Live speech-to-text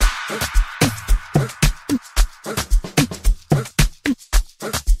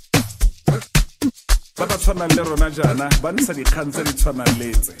ba ba tshwanang le rona jana ba ntsha dikgang tse di tshwanang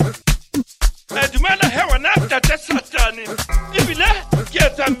letse dumela he wena tate satane ebile ke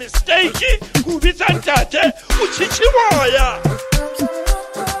etsa mistake go bitsa ntate o tshitshimoya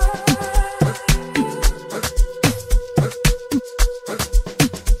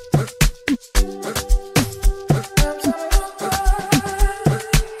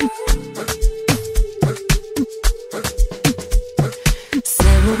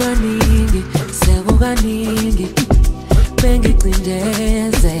Sekukaningi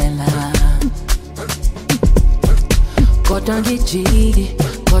bengicindezela kodwa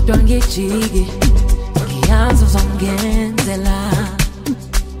ngijiki ngiyazi uzongenzela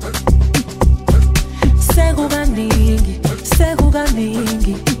sekukaningi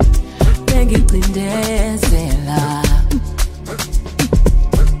bengicindezela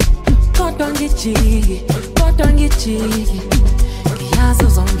kodwa ngijiki ngiyazi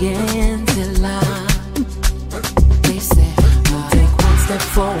uzongenzela. They say we'll take one step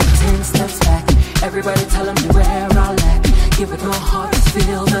forward, 10 steps back. Everybody telling me where I lack. Give it no heart to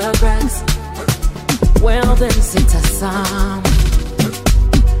feel the cracks. Well then sit aside.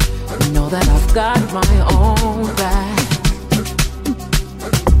 Know that I've got my own back.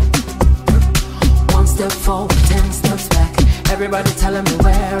 One step forward, 10 steps back. Everybody telling me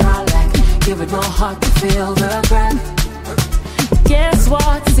where I lack. Give it no heart to feel the crack. Guess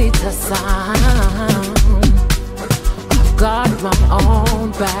what? Sit aside. I've got my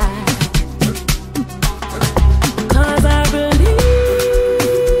own back. 'Cause I believe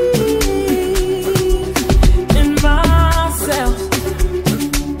in myself.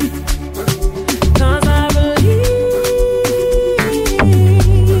 'Cause I believe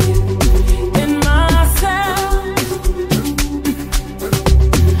in myself.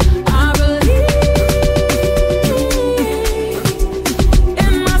 I believe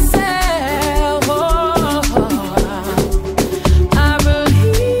in myself. Oh, I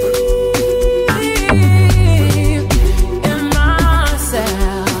believe in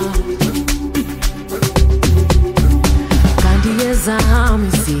myself. Kanti ezami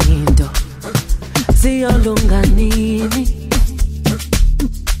izinto ziyolunga nini?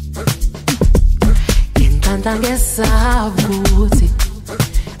 Inhlanhla ngesabi ukuthi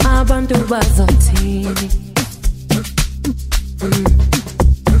abantu bazothini.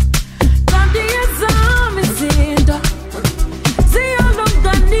 Kanti ezami izinto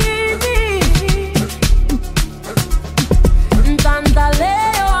ziyolunga nini? Inhlanhla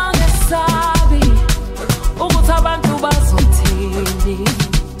leyo angesabi ukuthi abantu bazothini.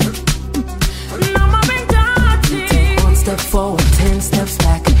 Noma bengathi. Take one step forward, 10 steps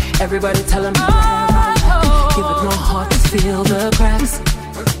back. Everybody telling me where I lack. Give it no heart to feel the cracks.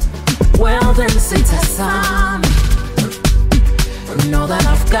 Well then sit aside. Know that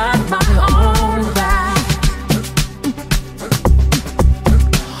I've got my own back.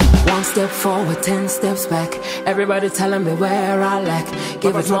 One step forward, 10 steps back. Everybody telling me where I lack.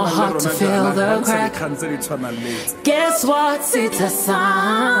 Give it no heart to feel the crack. Guess what? Sit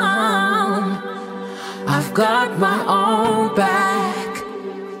aside. I've got my own back.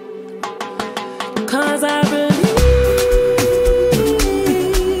 'Cause I believe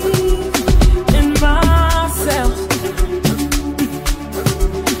in myself.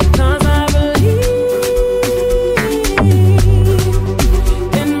 'Cause I believe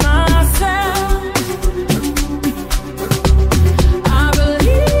in myself. I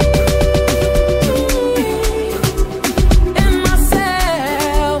believe in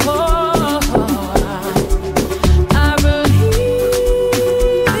myself. Oh, I believe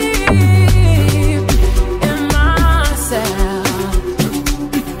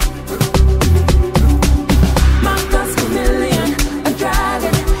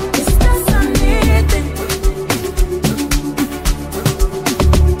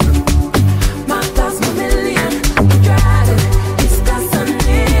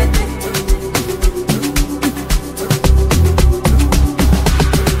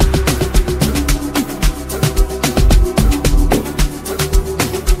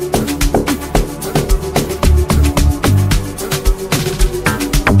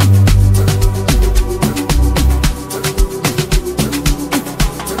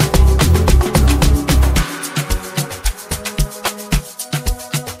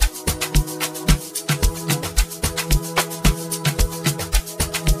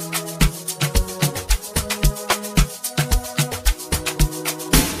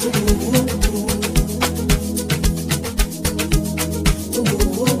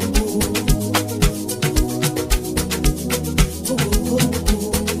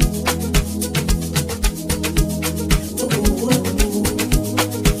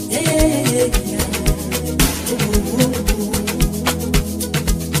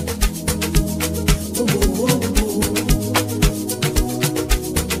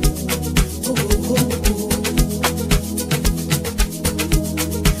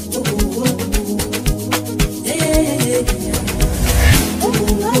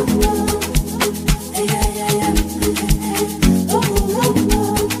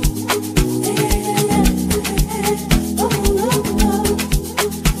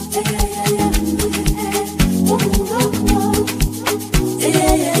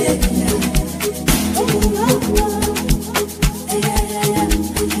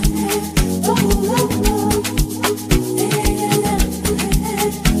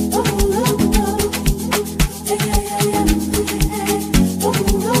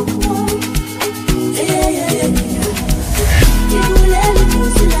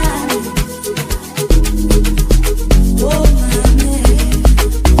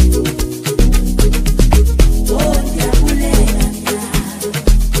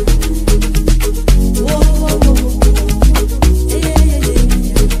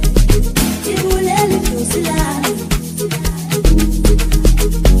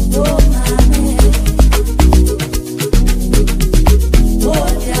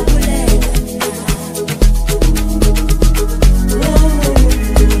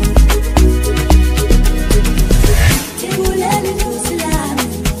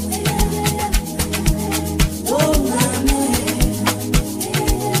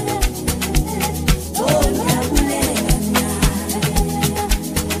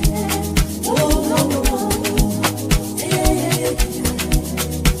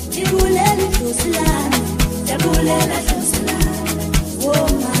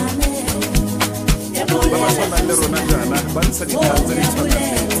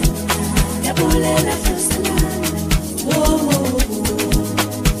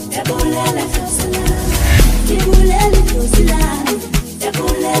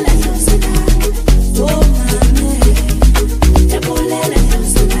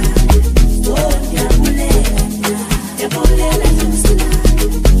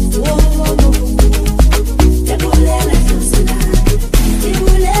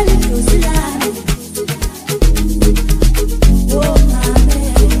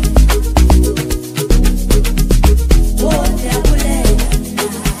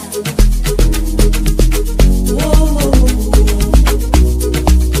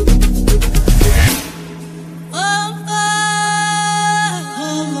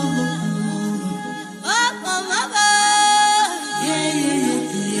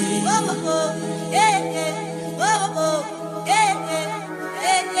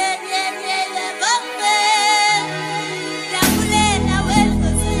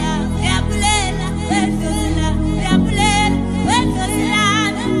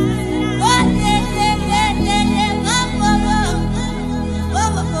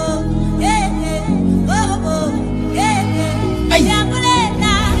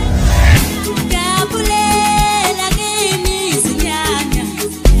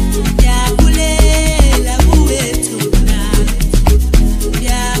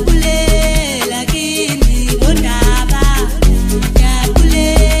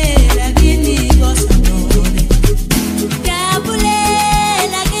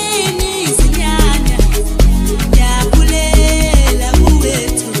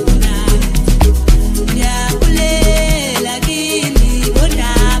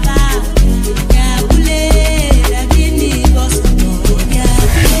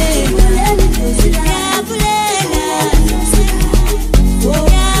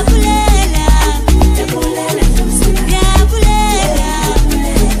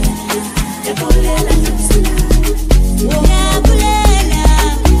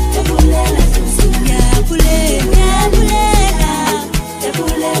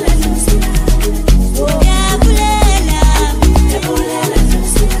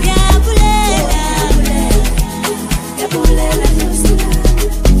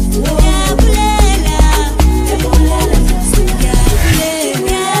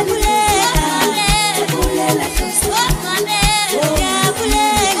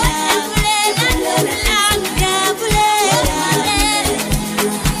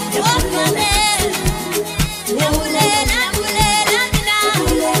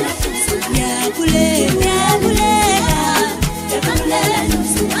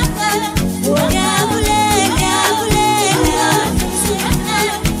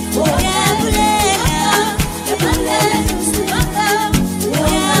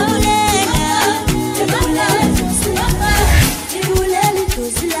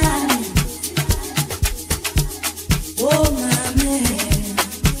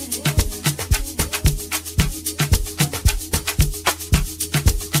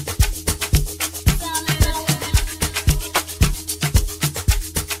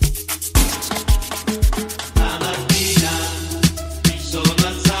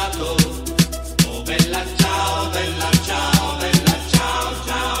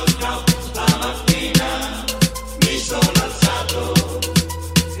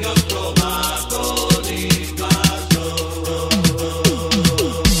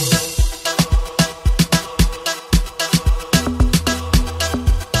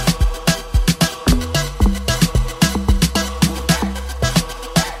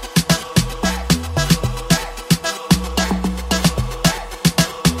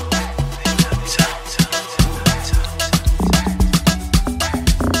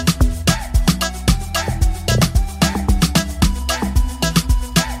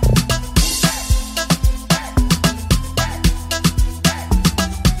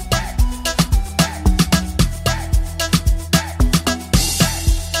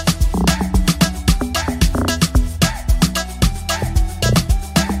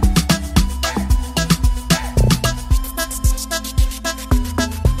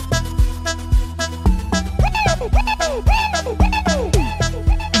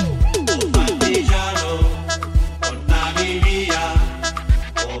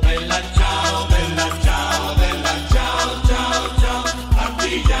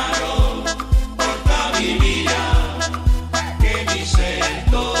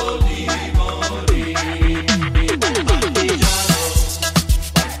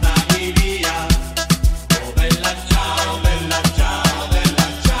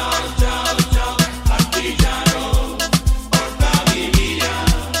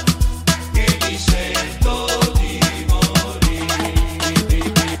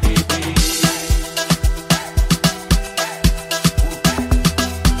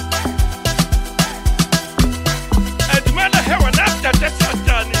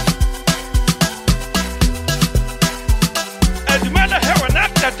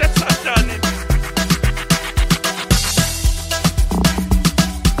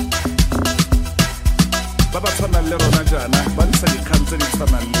jana ba ntsha dikgang tse di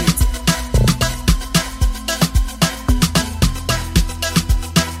tshwanang le tse.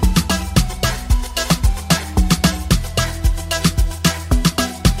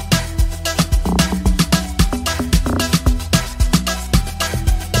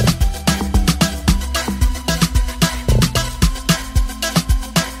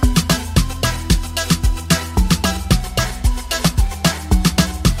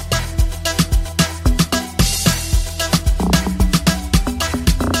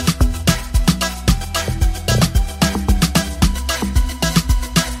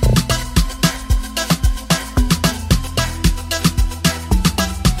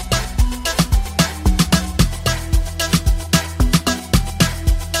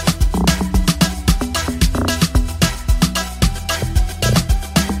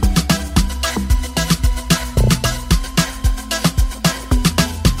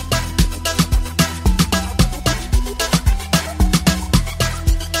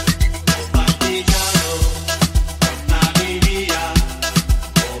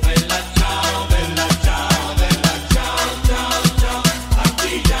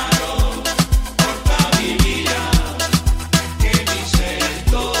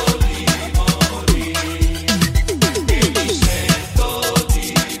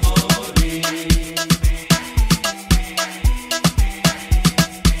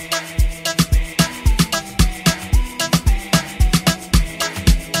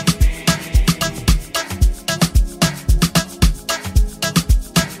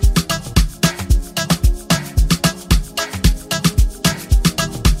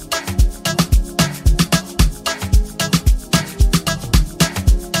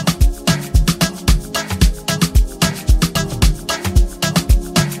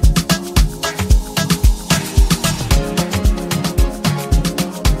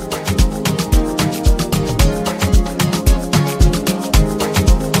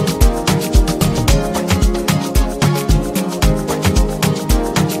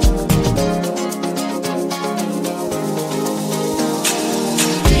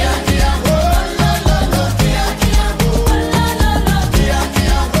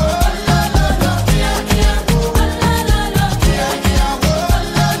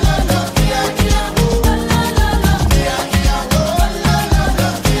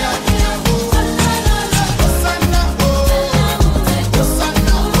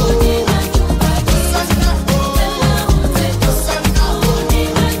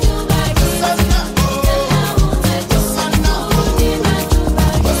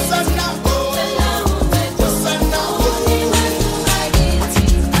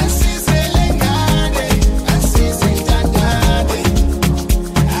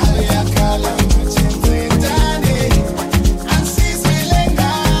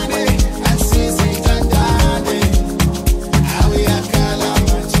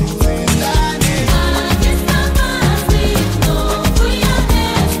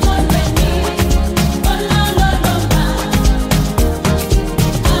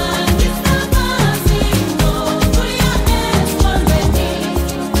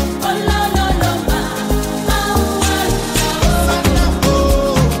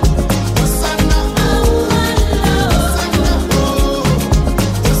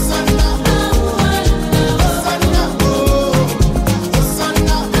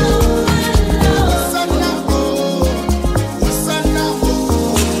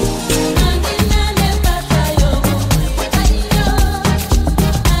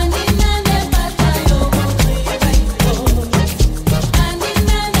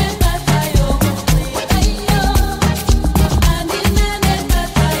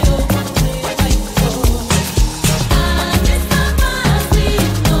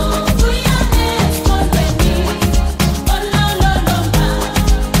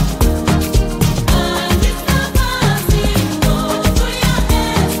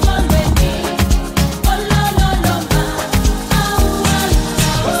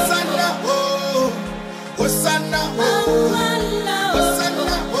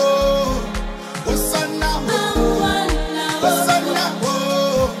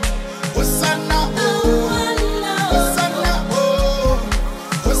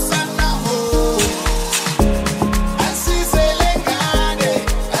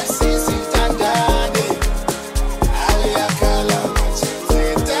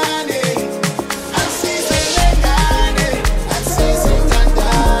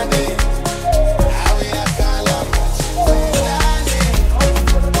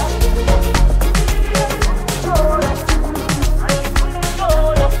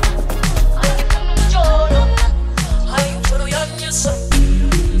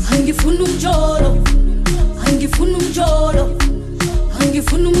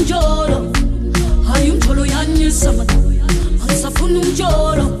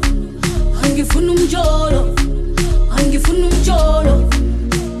 umjolo, angifuna umjolo, angifuna umjolo.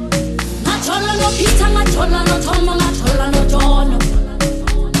 Ngajola no Peter, ngajola no Tom, ngajola no John.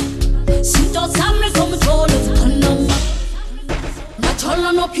 Sinto zami zomjolo zikhonama.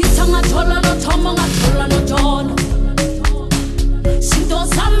 Ngajola no Peter, ngajola no Tom, ngajola no John. Sinto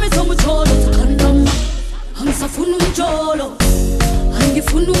zami zomjolo zikhonama. Angisafuna umjolo,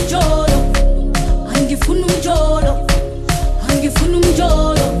 angifuna umjolo, angifuna umjolo, angifuna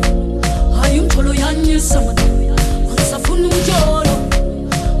umjolo. Hayi umjolo yanyisa manje. Angisafuna umjolo,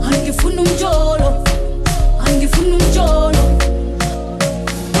 angifuna umjolo, angifuna umjolo.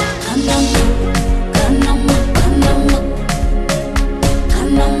 Kanama, kanama, kanama,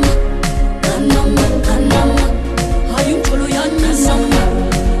 kanama, kanama, kanama. Hayi umjolo yanyisa manje.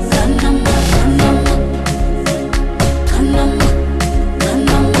 Kanama, kanama, kanama,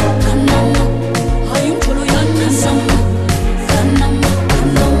 kanama, kanama. Hayi umjolo yanyisa manje. Kanama,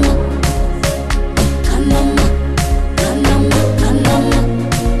 kanama, kanama, kanama, kanama.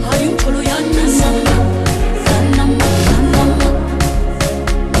 Hayi umjolo yanyisa manje. Kanama, kanama,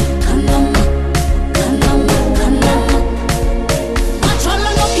 kanama, kanama, kanama. Ngajola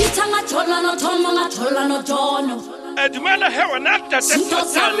no Peter, ngajola no Tom, ngajola no John. Dumela he wena ntate Sinto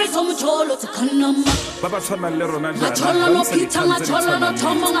zami zomjolo zikhonama. ba ba tshwanang le rona Ngajola jaana no ba ntsha Peter, dikgang tse di ngajola no tshwanang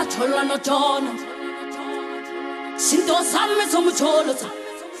Tom, le. ngajola no John. Sinto zami zomjolo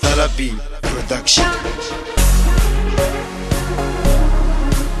Therapy Production.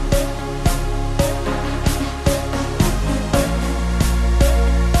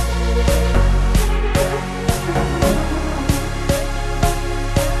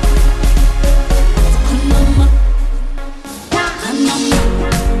 zikhonama. Kanama,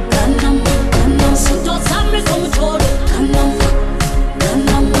 kanama, kanama. Sinto zami zomjolo kanama,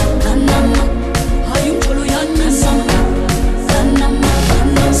 kanama, kanama. Hayi umjolo yanyisa manje. Kanama,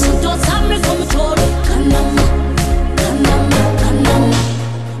 kanama. Sinto zami zomjolo kanama, kanama, kanama.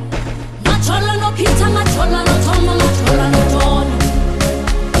 Ngajola no Peter, ngajola no Tom, ngajola no John.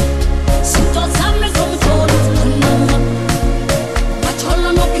 Sinto zami zomjolo zikhonama. Ngajola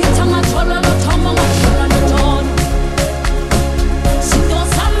no Peter, ngajola no Tom, ngajola no John. Sinto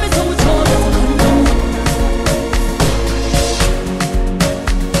zami zomjolo zikhonama.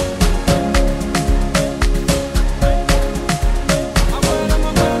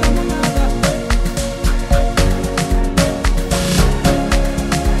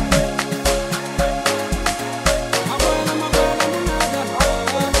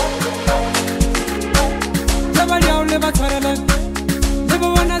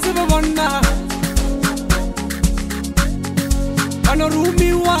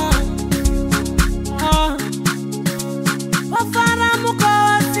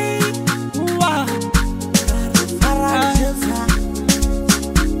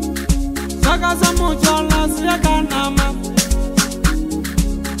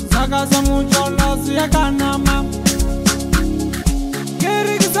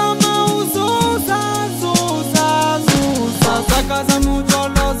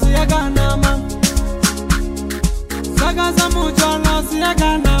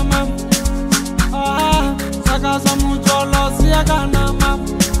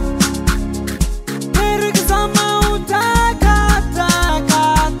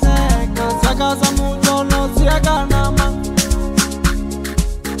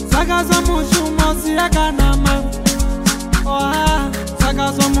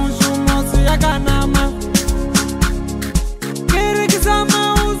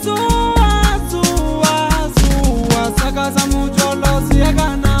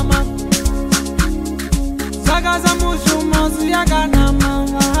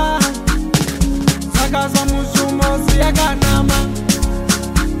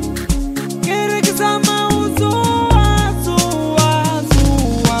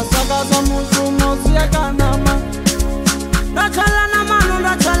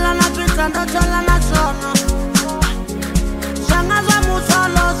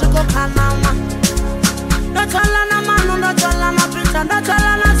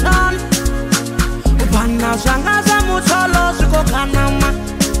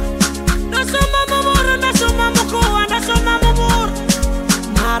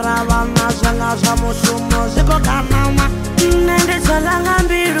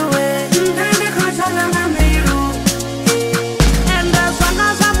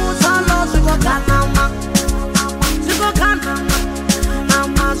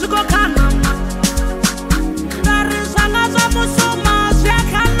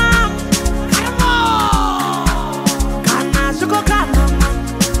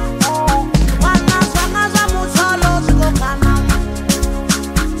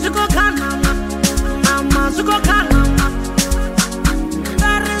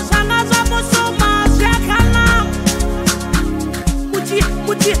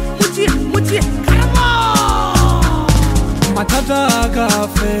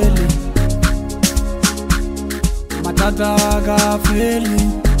 feli, matata ka feli,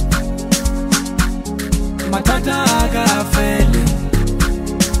 matata ka feli,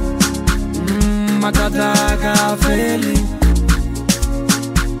 matata ka feli,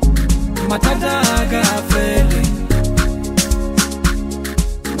 matata ka feli,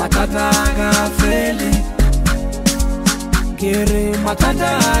 matata ka feli, kiri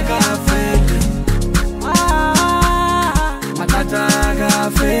matata ka feli, matata ka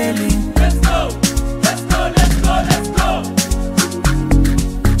feli. Let's go, let's go, let's go, let's go.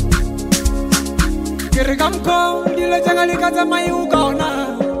 Kiri kamko dile jangali kaza mai ukaona,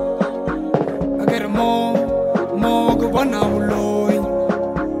 kiri mo kubona uloi.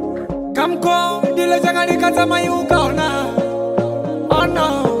 Kamko dile jangali kaza mai ukaona, oh no,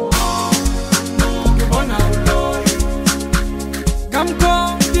 kubona uloi. Kamko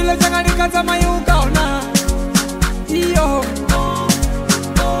dile jangali kaza mai ukaona, iyo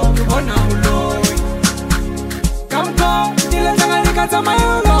kubona uloi. Kamko dile jangali kaza mai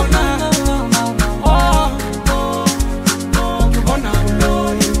ukaona, oh kubona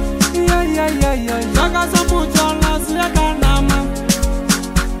uloi. Saka sa muchola siya kanama,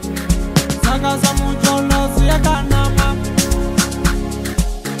 saka sa muchola siya kanama.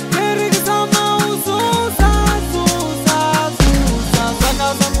 Kiri sama ususa, susa, susa. Saka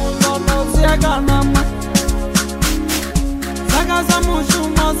sa muchola siya kanama, saka sa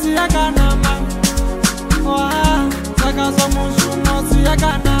mushumo siya kanama. Wah, saka sa mushumo siya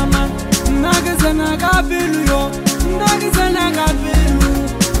kanama. Nagisana kabilu yo, nagisana kabilu.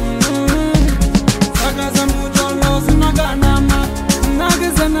 Sakaza mujolo sinaganama,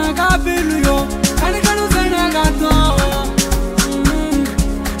 nagisana kabilu yo, kanikanu sanagato.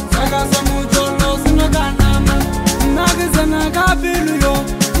 Sakaza mujolo sinaganama, nagisana kabilu yo,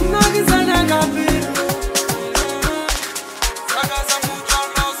 nagisana kabilu. Sakaza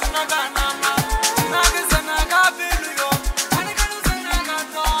mujolo sinaganama, nagisana kabilu yo, kanikanu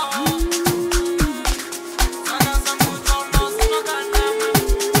sanagato. Sakaza mujolo sinaganama.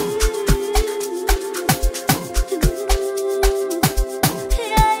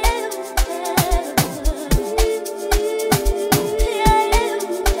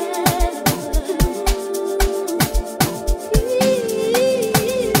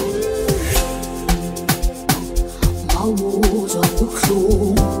 Mawuzwa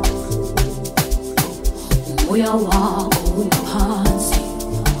kubuhlungu, umoya wakho uphansi,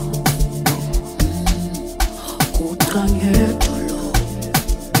 kuqanye dolo,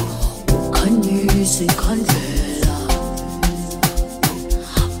 ukhanyise ikhandlela,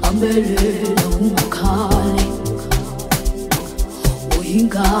 ambelela ungakhali,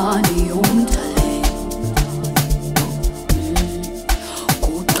 uyingane yomdali,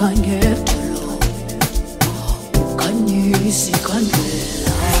 kuqanye dolo, ukhanyise ikhandlela.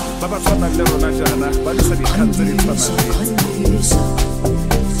 ba tshwanang le rona jaana ba disa dikgang tse di tshwanang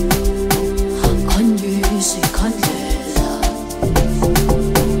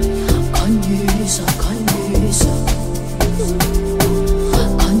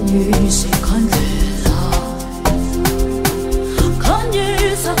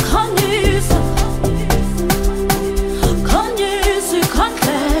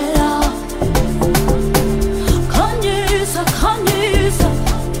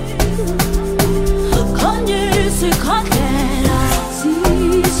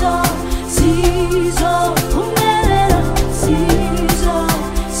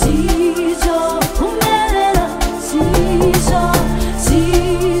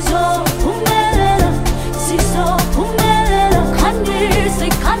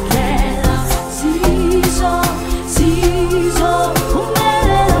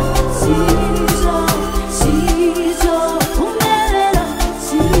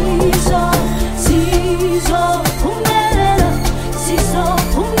Sizo,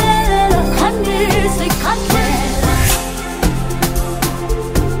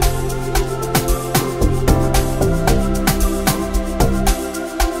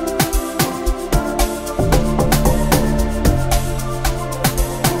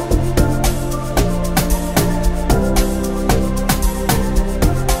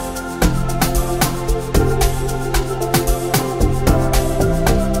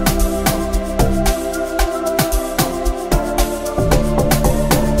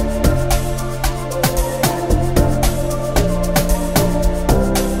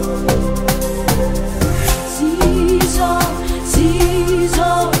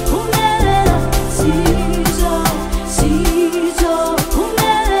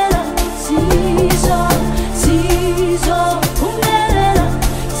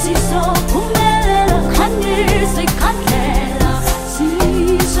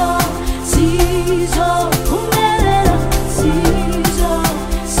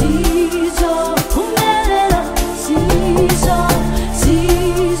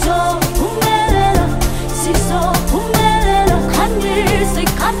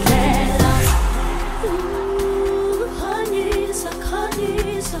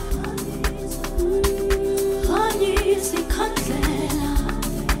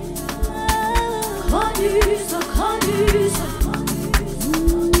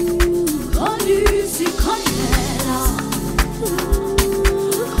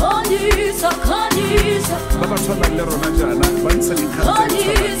 Baba tshwana le rona jana ba ntsha dikgang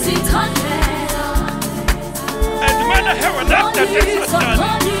tse di tshwanang. Edumela hewa na tate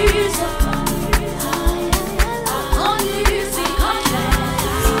satani.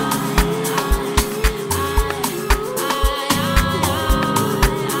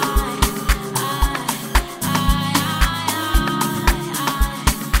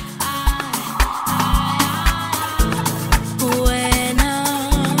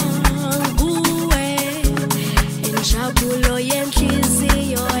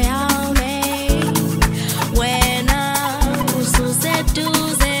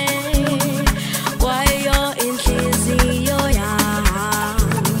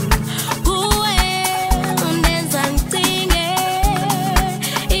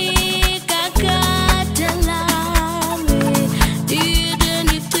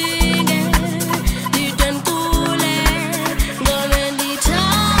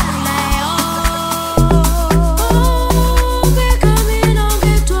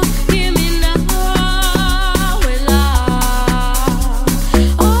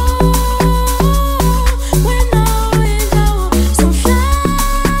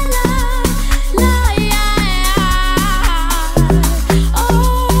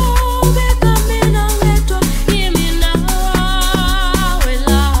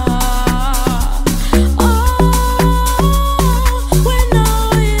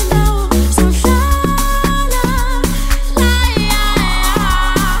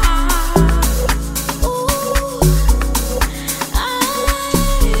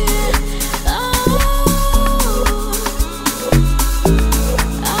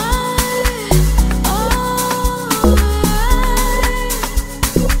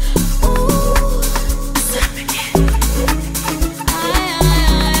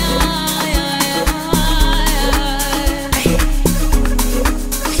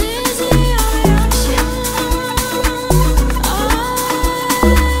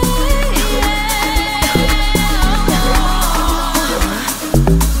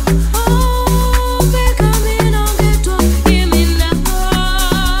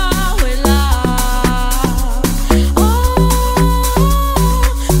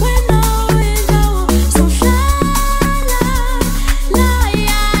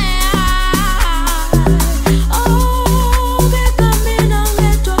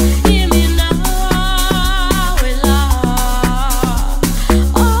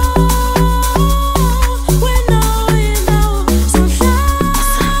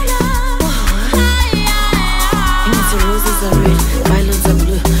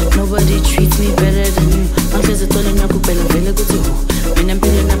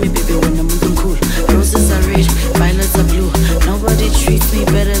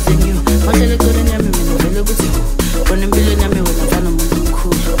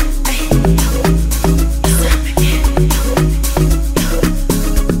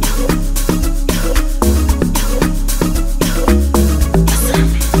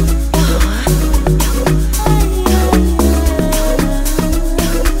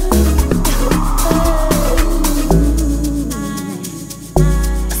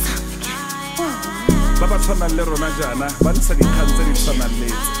 Baba tshwana le rona jana ba ntsha dikgang tse di tshwanang le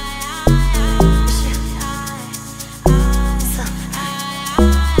tse.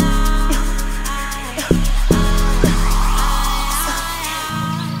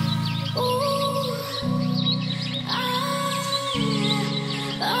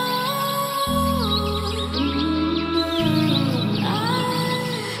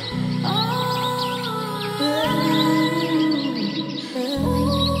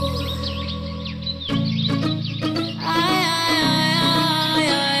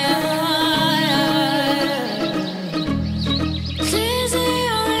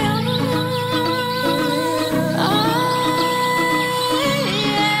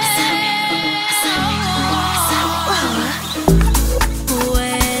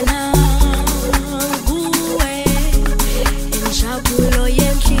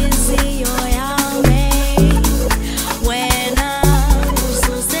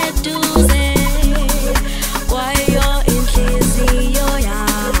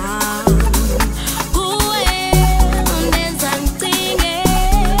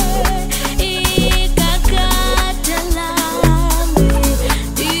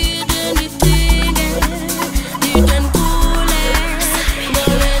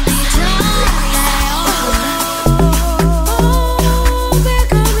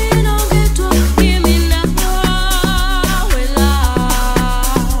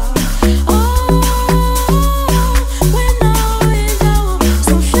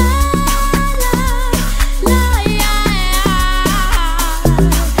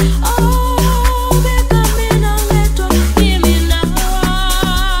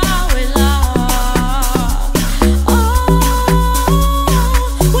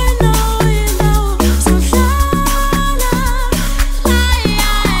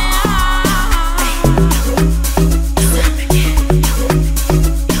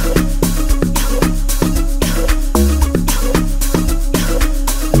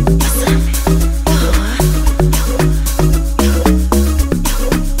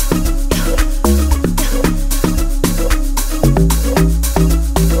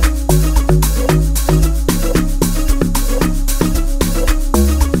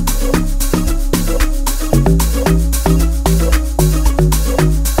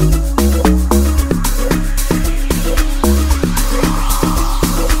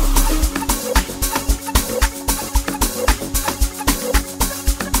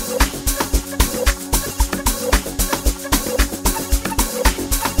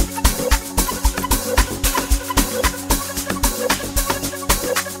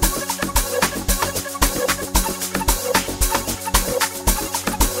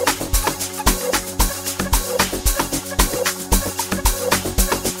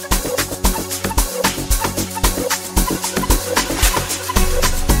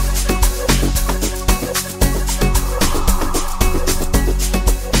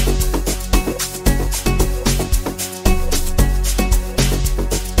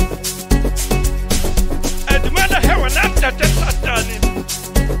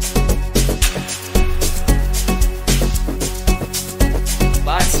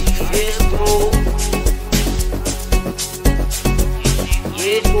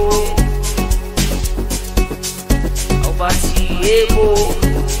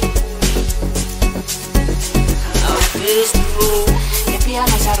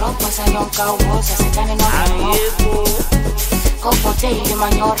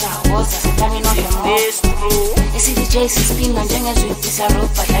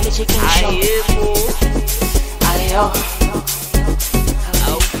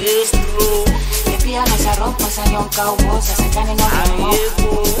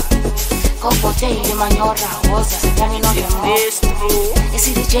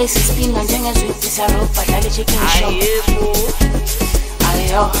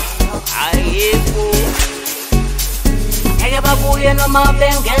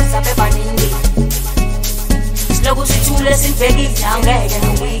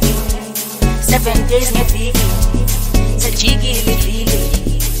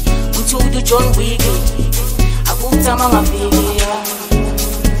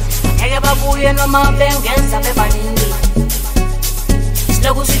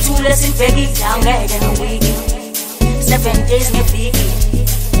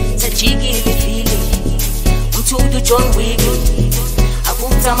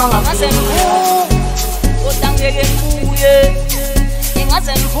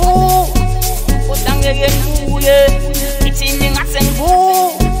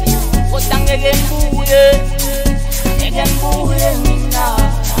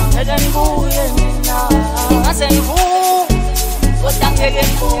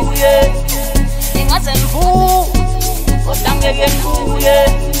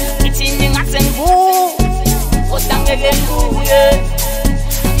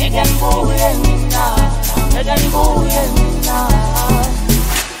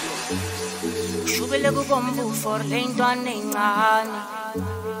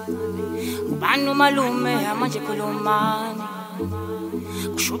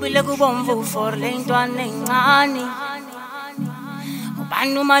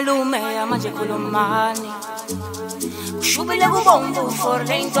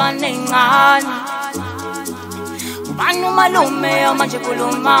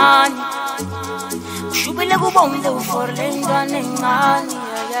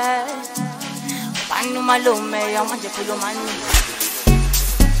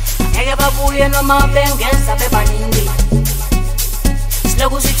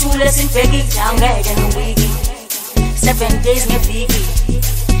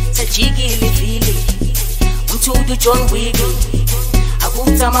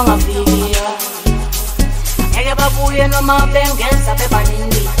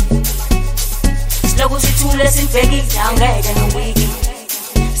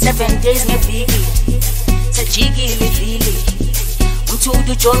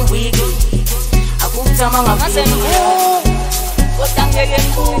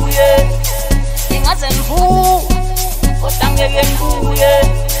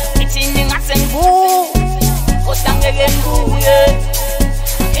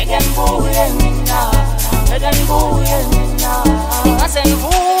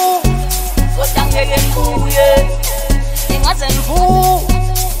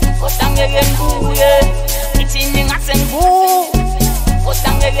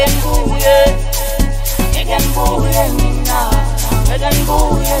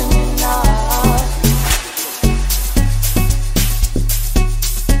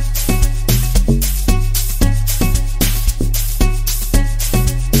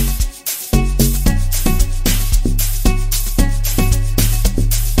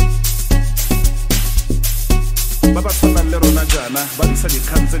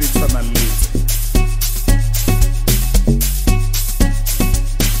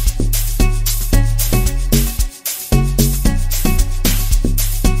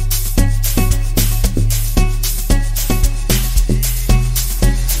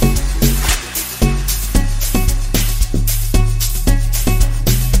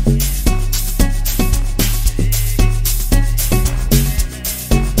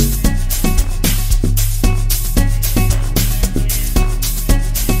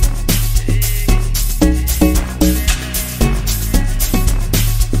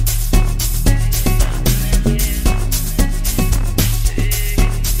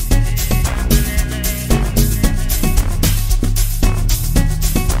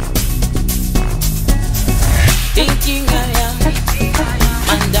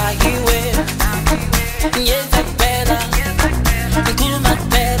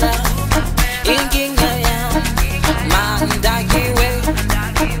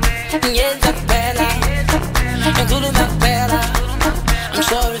 I'm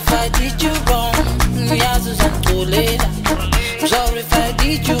sorry if I did you wrong. I'm sorry if I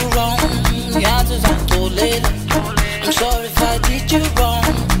did you wrong. I'm sorry if I did you wrong. I'm sorry if I did you wrong.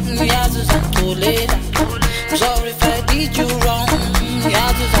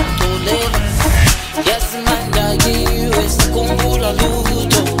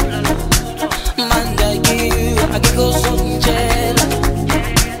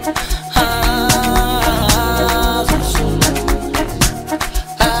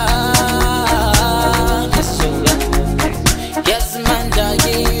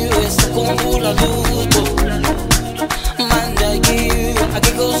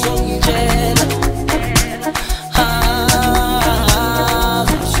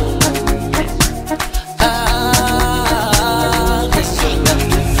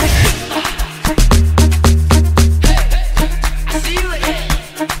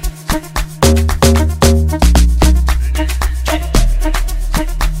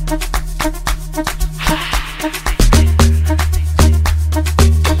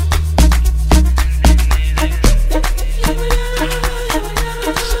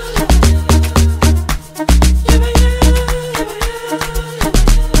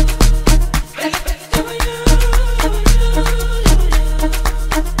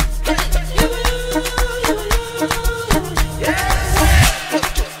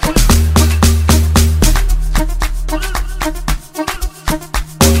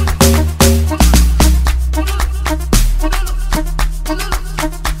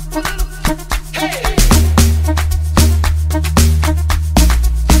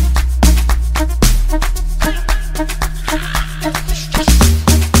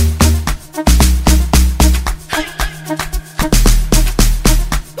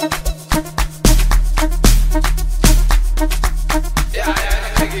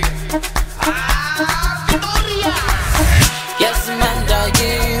 Yes, mandagi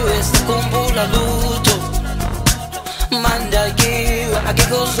esikumbula luto. Mandagi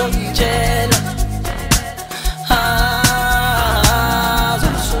akiko sonjela.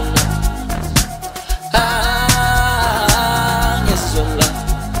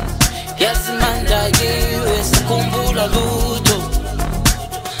 Yes, mandagi esikumbula luto.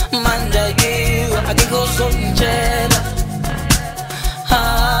 Mandagi akiko sonjela.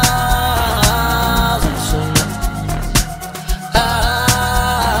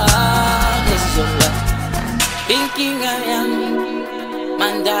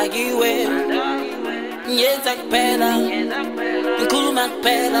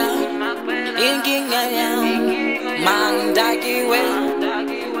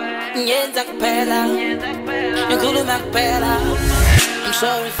 I'm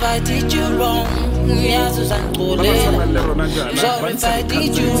sorry if I did you wrong. I'm sorry if I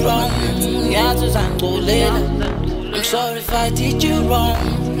did you wrong. I'm sorry if I did you wrong.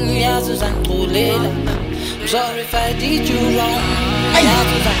 I'm sorry if I did you wrong.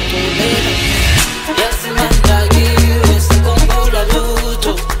 Yes, mandagi esikumbula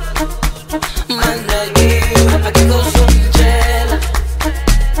luto. Mandagi akiko sonjela.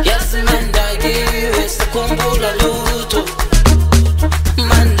 Yes, mandagi esikumbula luto.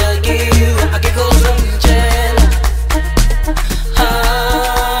 Mandagi akiko sonjela.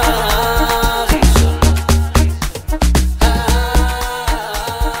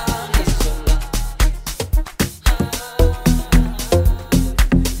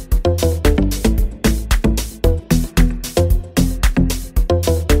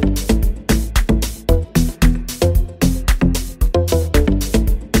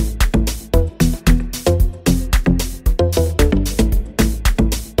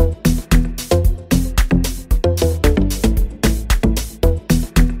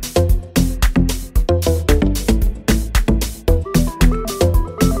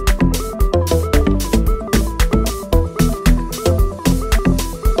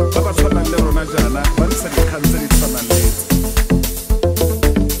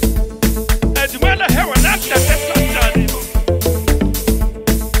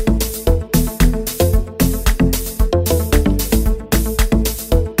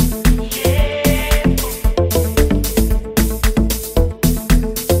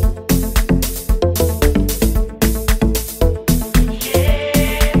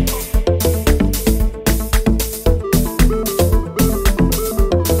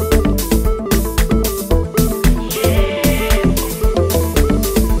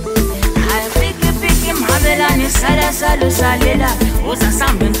 salusalela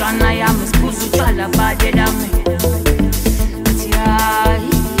uzasamba intwana yami sibuza utshwala badedami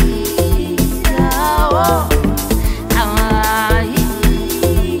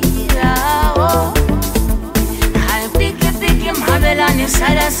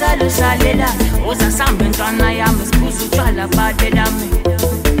salusalela uzasamba intwana yami sibuza utshwala badelami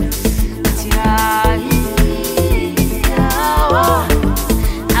athi hayi yawo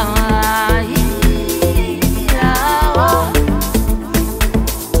hayi yawo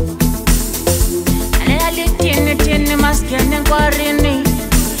alalitini tini maskene kwarini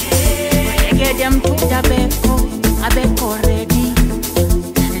egede mtuda beko abeko ready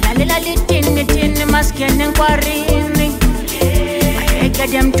lalalitini tini maskene kwarini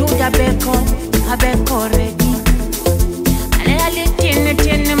egede mtuda beko abeko ready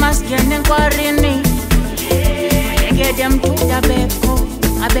alalitini maskene kwarini egede mtuda beko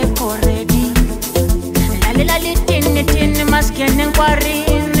abeko ready lalalitini maskene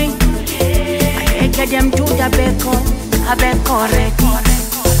kwarini egede mtuda beko abeko ready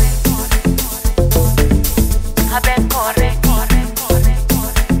abekore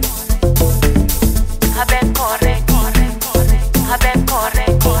abekore abekore abekore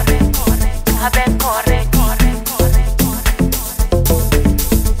abekore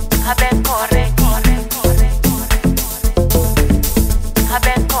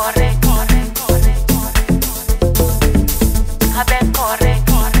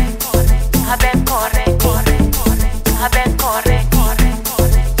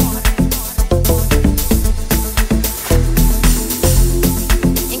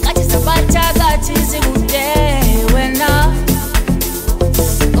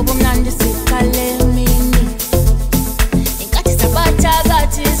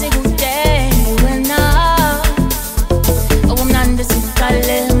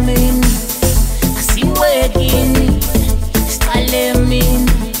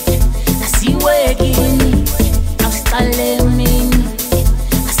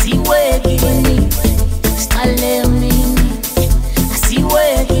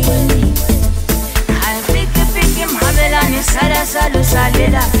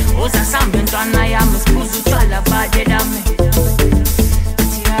salusalela uzasamba intwana yami sibuza utshwala badelami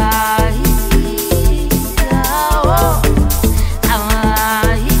athi hayi yawo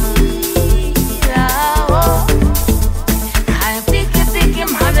hayi yawo hayi piki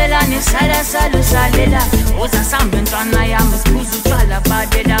mhabelani salusalela uzasamba intwana yami sibuza utshwala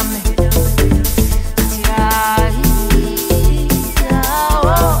badelami athi hayi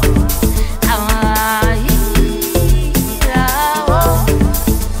yawo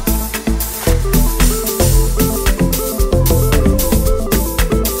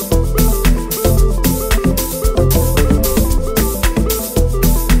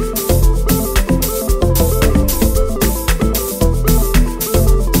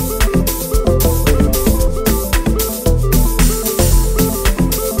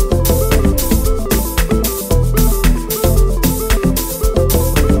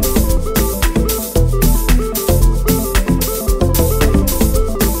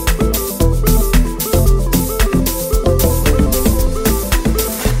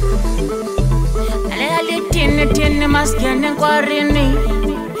maskene kwarini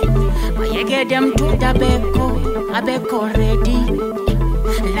bayegede mtuda beko abeko ready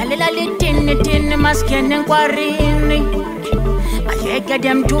lalalitini maskene kwarini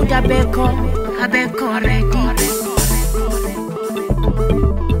bayegede mtuda beko abeko ready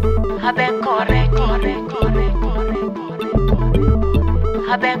abeko ready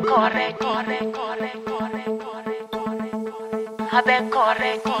abeko ready abeko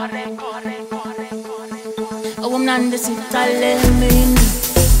ready umnandi sitalemini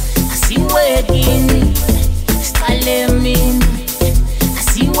asiwekini sitalemini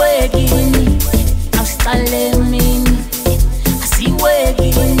asiwekini sitalemini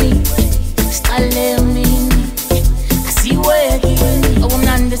asiwekini sitalemini asiwekini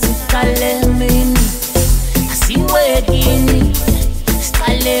umnandi sitalemini asiwekini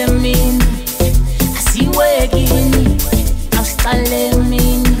sitalemini asiwekini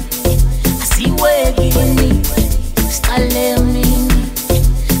sitalemini asiwekini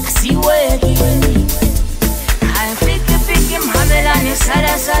asiwekini ayifiki mhabelani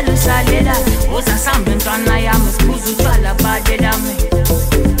salusalela uzasamba intwana yami sibuza utshwala badelami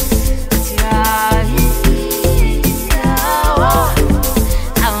athi hayi yawo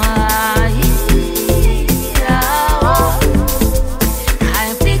hayi yawo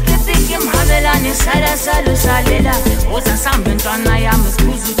ayifiki mhabelani salusalela uzasamba intwana yami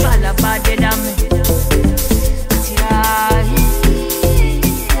sibuza utshwala badelami athi hayi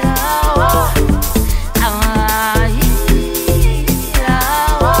yawo hayi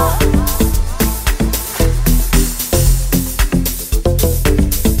yawo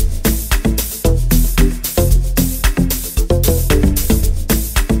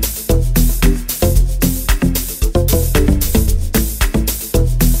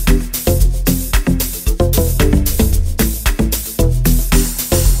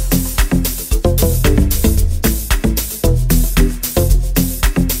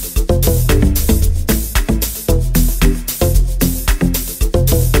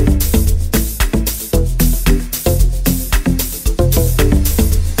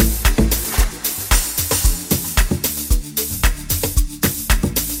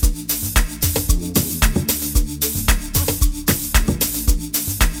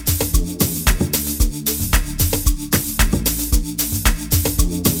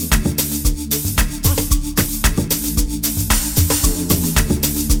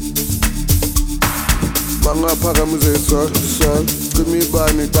bangaphakama uzesol cima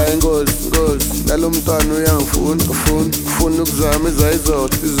ibani tayingozi nalomntwana uyangifuna ufuna ukuzama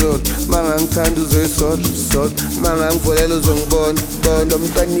izolo mangangithanda uzesol mangangivolela uzongibona lo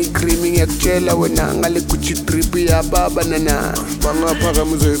mntwana ikrimi ngiyakutshela wena ngale Gucci drip yababa nana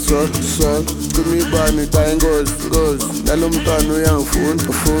bangaphakama uzesol cima ibani tayingozi nalomntwana uyangifuna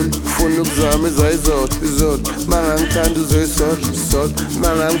ufuna ukuzama izolo mangangithanda uzesol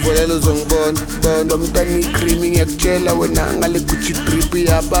mangangivolela uzongibona lo mntwana ikrimi ngiyakutshela wena ngale Gucci drip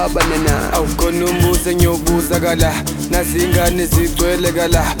yababa nana awukhona umbuzo engiyobuza kala nazingane zigcwele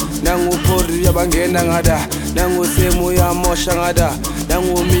kala nanguphori yabangena ngada nangusemu uyamosha ngada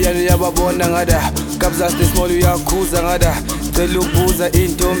nangumiyane yababona ngada kabza small uyakhuza ngada cela ukubuza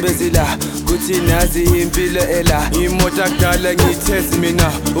intombi ezila kuthi nazi impilo ela imoto akudala ngiyithesti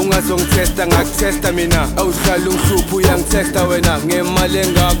mina ungazongithesta ngakuthesta mina awuhlala ungihlupha uyangithesta wena ngemali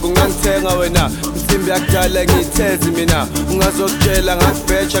engako ngangithenga wena insimbi yakudala ngiyithezi mina ungazokutshela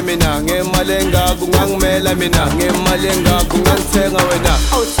ngakubheja mina ngemali engako ngangimela mina ngemali engako ngangithenga wena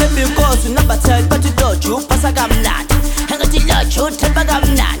awuthemba inkosi unabatheli bathi loju upasa kamnandi engathi loju uthemba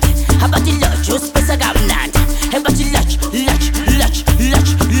kamnandi abathi loju usipesa kamnandi engathi loju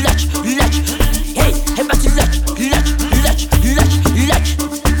hey engathi loju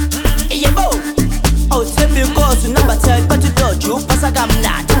yebo awuthemba inkosi unabatheli bathi loju upasa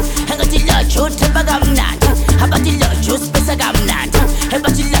kamnandi engathi loju uthemba kamnandi abathi loju usipesa kamnandi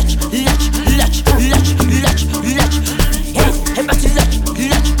engathi loju hey engathi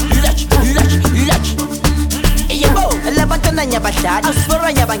yebo labantwana nyabadlali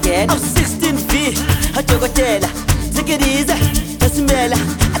awusifora nyabangena awu-16V adokotela zikirize esimela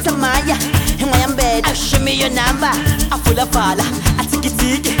athamaya enwayambela ashimiyo namba afulavala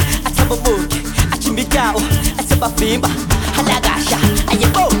atsikitsiki athaboboke achimbikawo athebavimba halakasha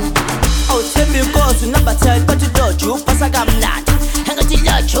ayebo awuthemba inkosi unabatheli bathi loju upasa kamnandi engathi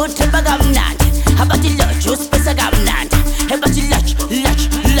loju uthemba kamnandi abathi loju usipesa kamnandi engathi loju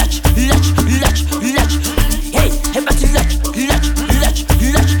hey engathi loju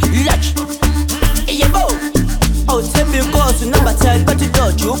yebo awuthemba inkosi unabatheli bathi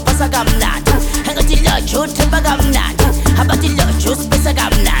loju upasa kamnandi engathi loju uthemba kamnandi abathi loju usipesa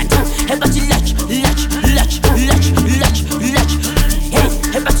kamnandi engathi loju hey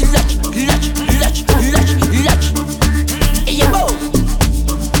engathi loju yebo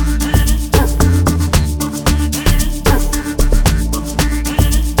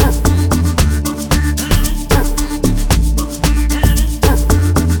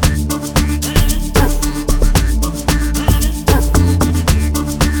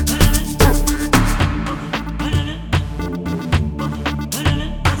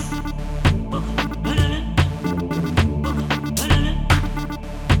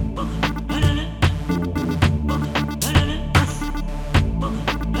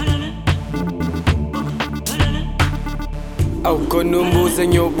awukhona umbuzo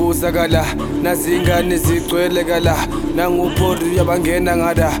engiyobuza kala nazingane zigcwele kala nanguphori yabangena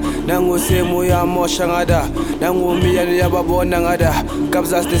ngada nangusemu uyamosha ngada nangumiyane yababona ngada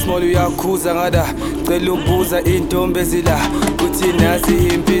kabza small uyakhuza ngada cela ukubuza intombi ezila kuthi nazi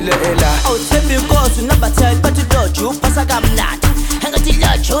impilo ela awuthemba inkosi unabatheli bathi loju upasa kamnandi engathi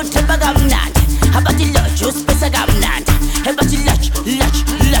loju uthemba kamnandi abathi loju usipesa kamnandi engathi loju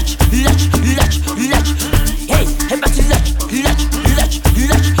hey engathi loju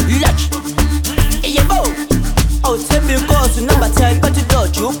yebo awuthemba inkosi unabatheli bathi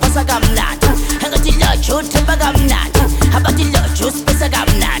loju upasa kamnandi engathi loju uthemba kamnandi abathi loju usipesa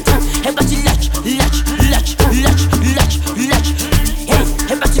kamnandi engathi loju hey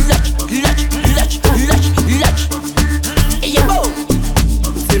engathi loju yebo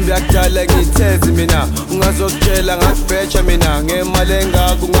insimbi yakudala ngiyithezi mina ungazokutshela ngakubheja mina ngemali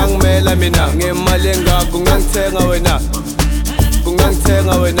engako ngangimela mina ngemali engako ngangithenga wena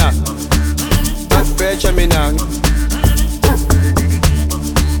ngakubheja mina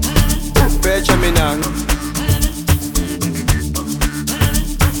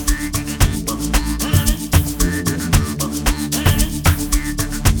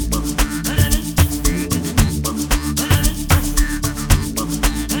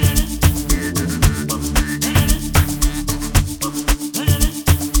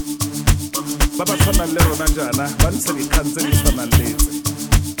ba ba tshwanang le rona jana ba ntsha dikgang tse di tshwanang letse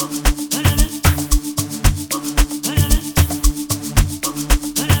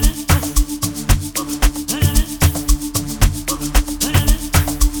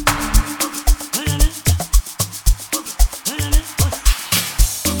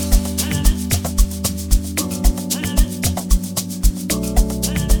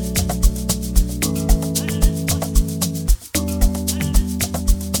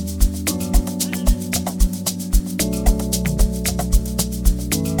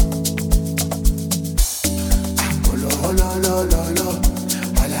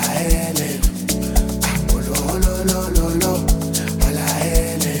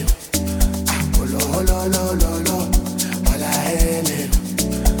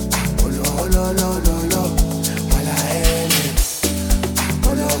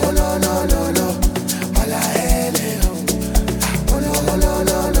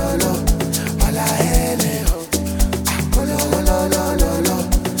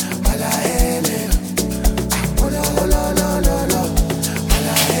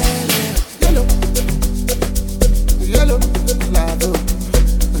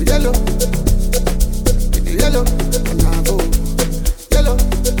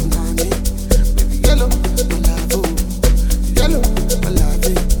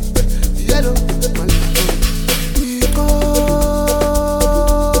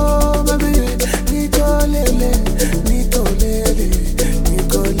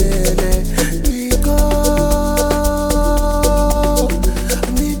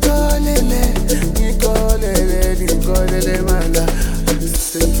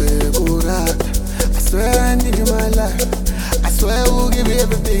life. I swear we'll give you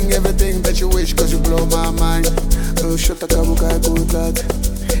everything, everything that you wish, cause you blow my mind. Oh, shut up, good lad.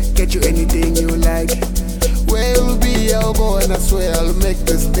 Get you anything you like. Where we'll be, I'll go, and I swear I'll make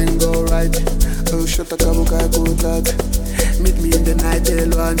this thing go right. Oh, shut up, good lad. Meet me in the night,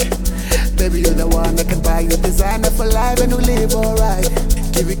 L1. Baby, you're the one that can buy you designer for life, and we'll live alright.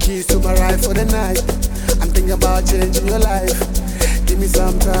 Give you keys to my ride for the night. I'm thinking about changing your life. Give me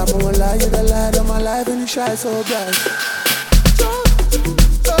some time, I won't lie, you're the light of my life, and you shine so bright.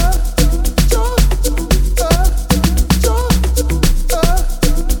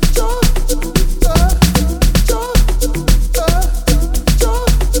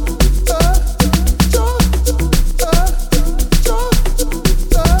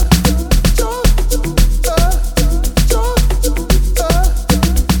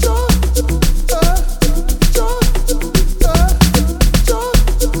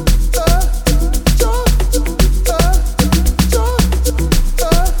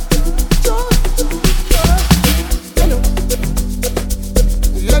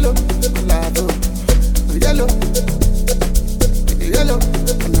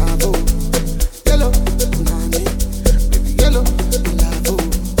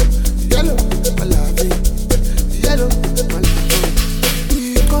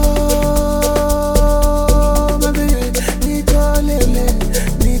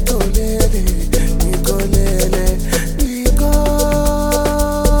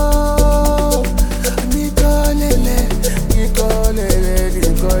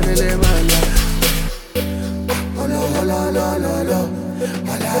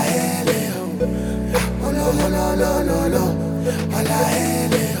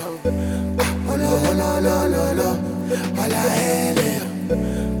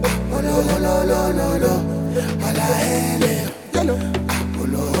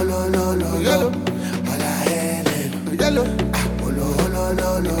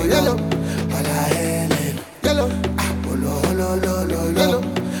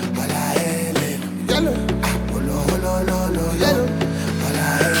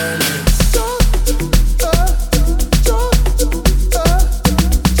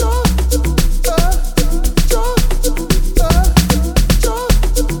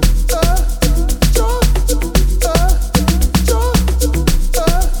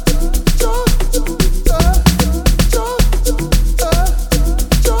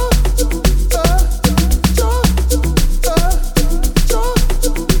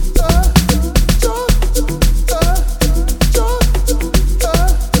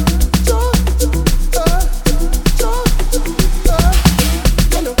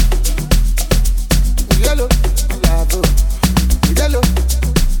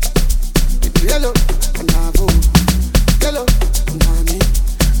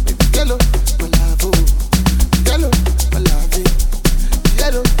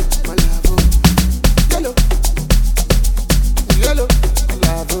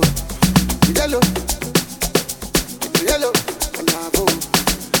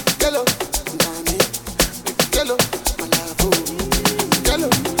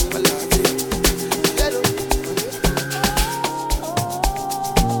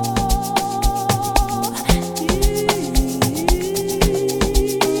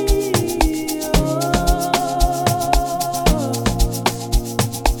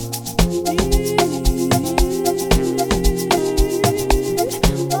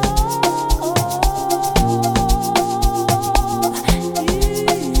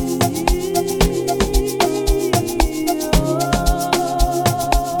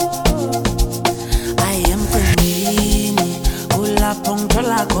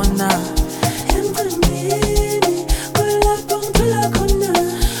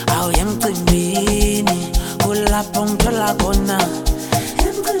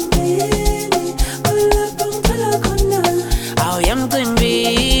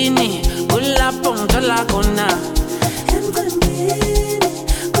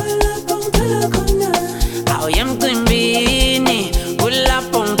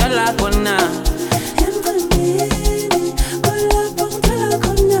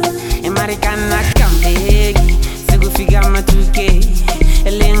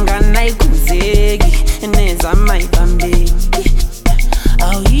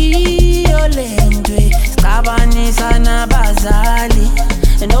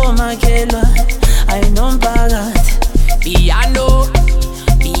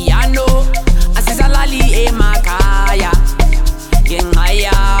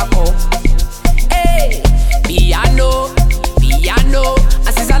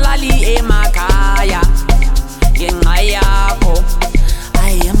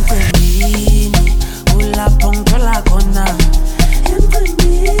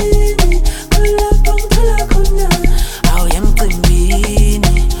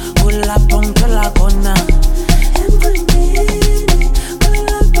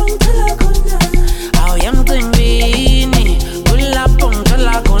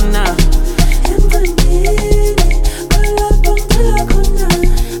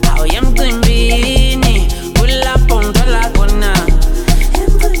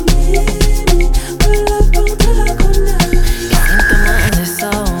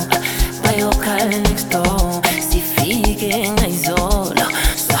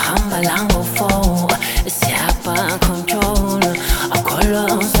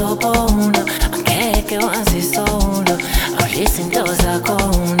 uzobona angeke wazisola awulizinto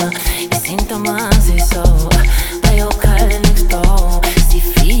zakhona izinto mazisola bayokhala next door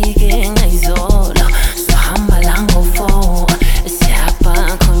sifike ngayizola sohamba la ngo-4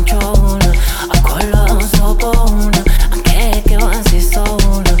 siyaba control akholwa uzobona angeke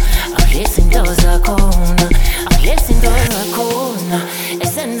wazisola awulizinto zakhona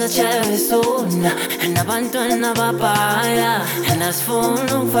esenza chavesuna nabantwana babaya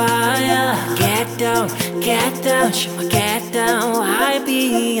nasifuna ukuvaya get down shima get down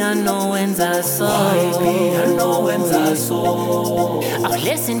happy anowenza so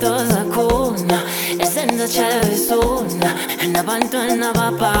akulezinto zakhona esenza chavesuna nabantwana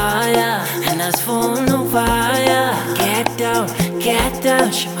babaya nasifuna ukuvaya get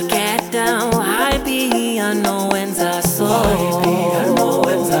down shima get down happy anowenza so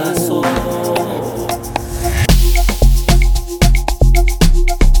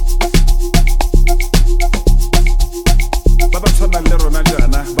ba tshwanang le rona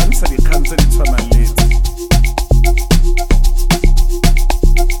jana ba ntsha dikgang tse di tshwanang le tse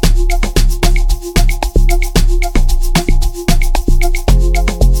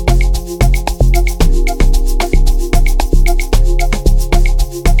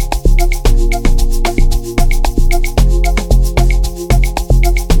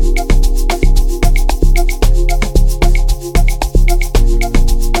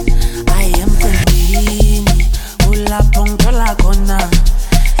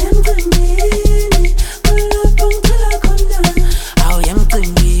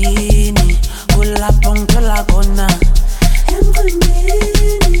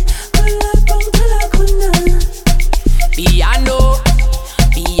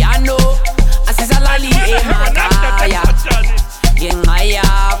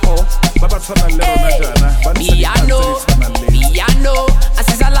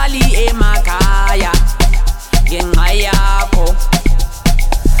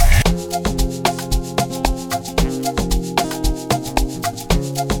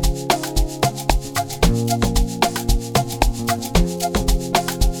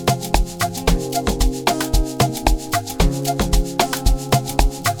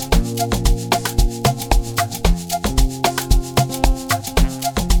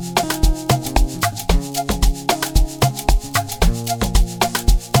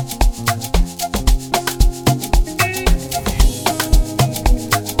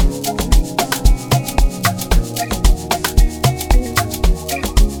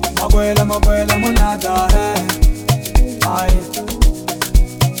Mabuela monada ay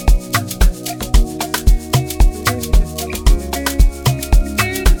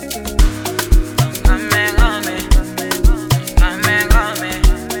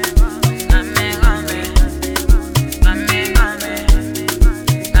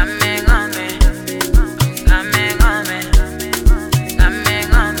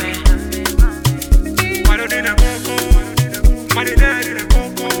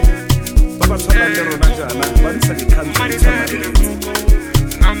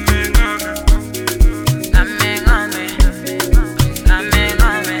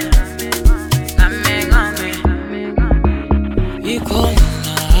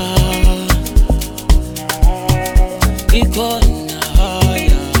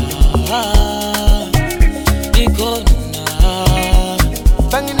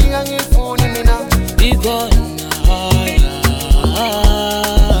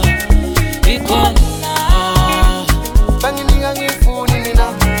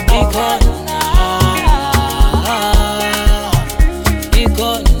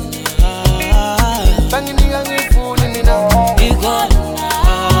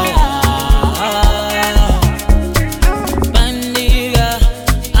Bandiga,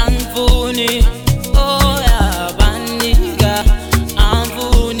 angifuni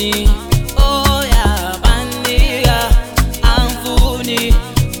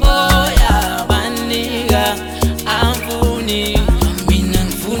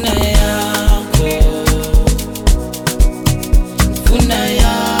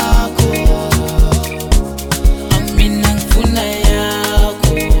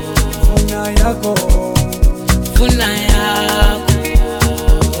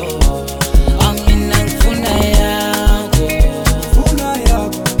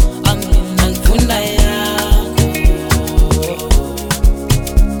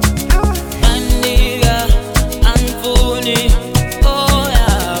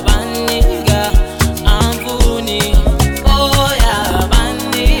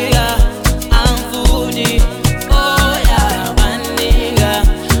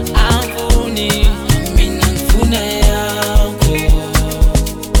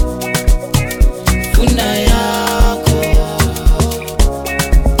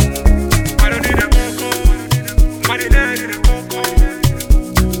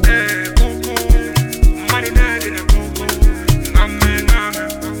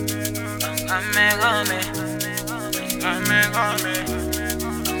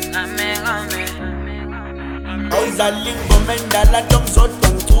awudlali ingoma endala tomzodwa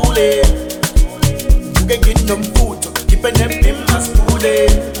ngicule uke nginomfutho ngipe nebhima sibule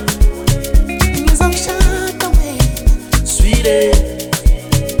ngizongishada wena sweetie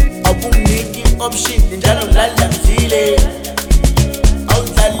awunginiki option njalo lala ngidlile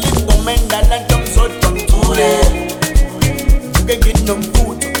awudlali ingoma endala tomzodwa ngicule uke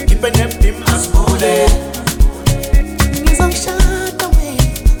nginomfutho ngipe nebhima sibule ngizongishada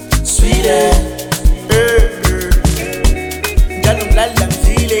wena sweetie njalo lala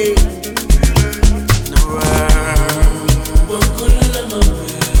ngidlile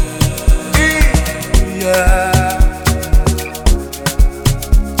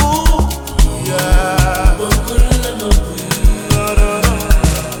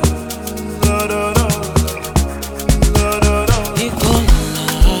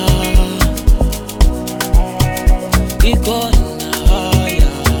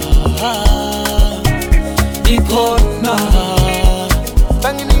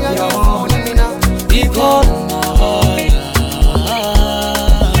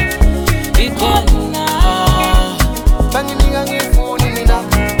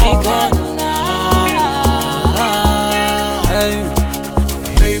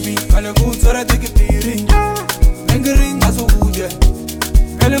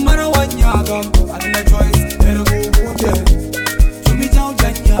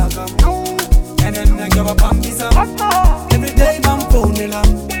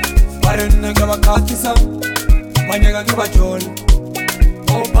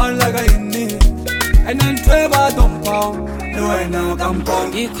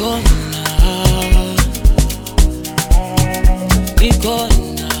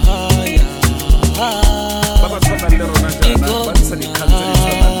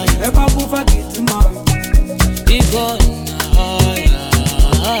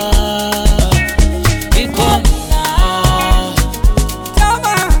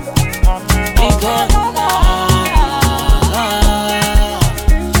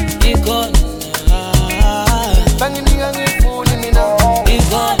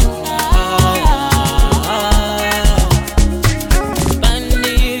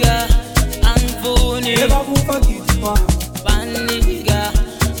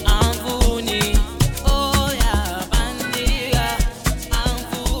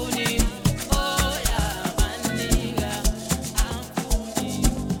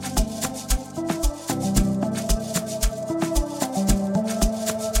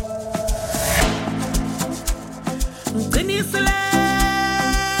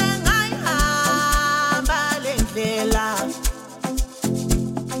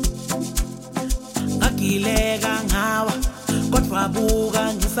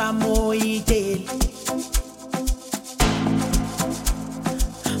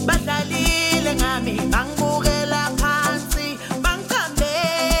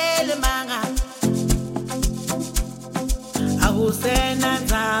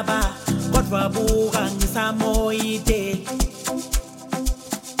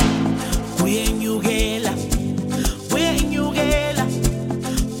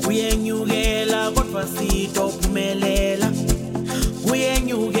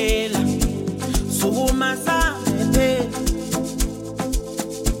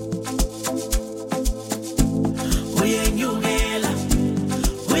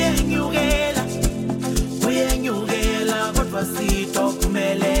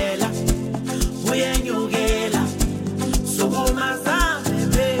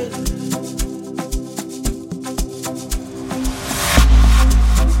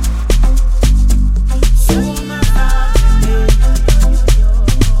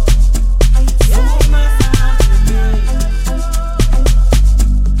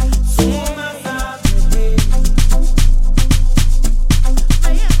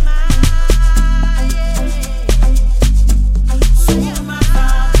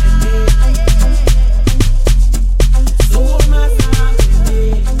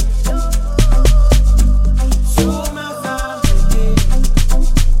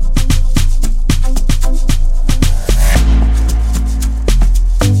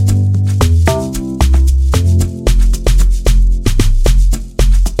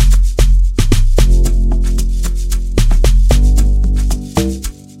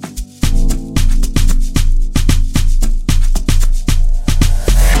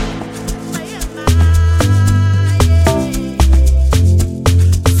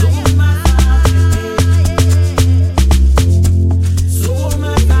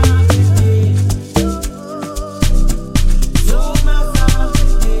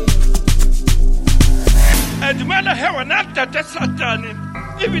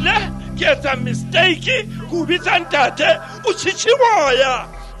ke etsa mistake go bitsa ntate o tshitshiboya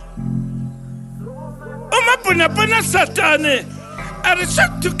Umapuna satane are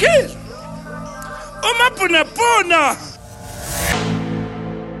shot to kill Umapuna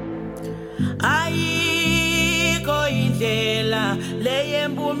Ayikho indlela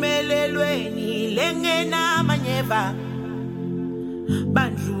leyempumelelweni lengena manyeva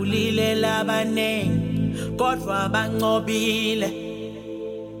bandlulile labanengi kodwa bancobile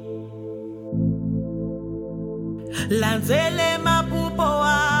landzele maphupho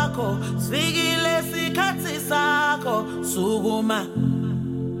wakho sifikile sikhatsi sakho sukuma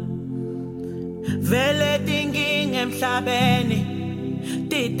vele tinkinga emhlabeni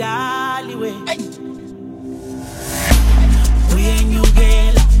tidaliwe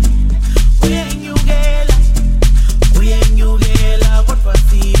uyenyukela kodwa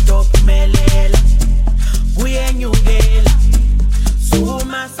sitophumelela uyenyukela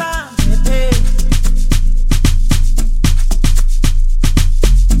suma samephe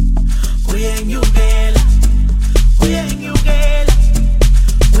uyenyukela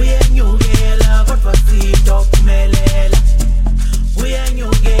kodwa sitophumelela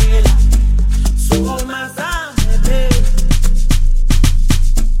uyenyukela suma samephe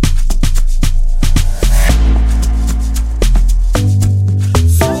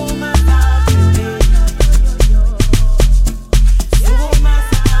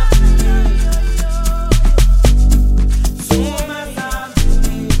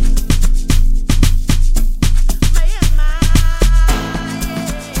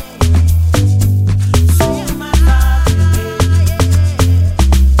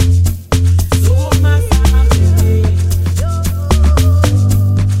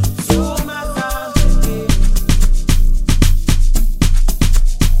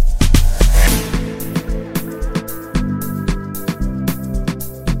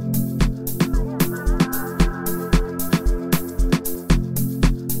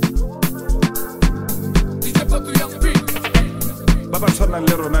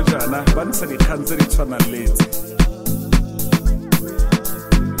le rona jana ba ntsha dikgang tse di tshwanang letse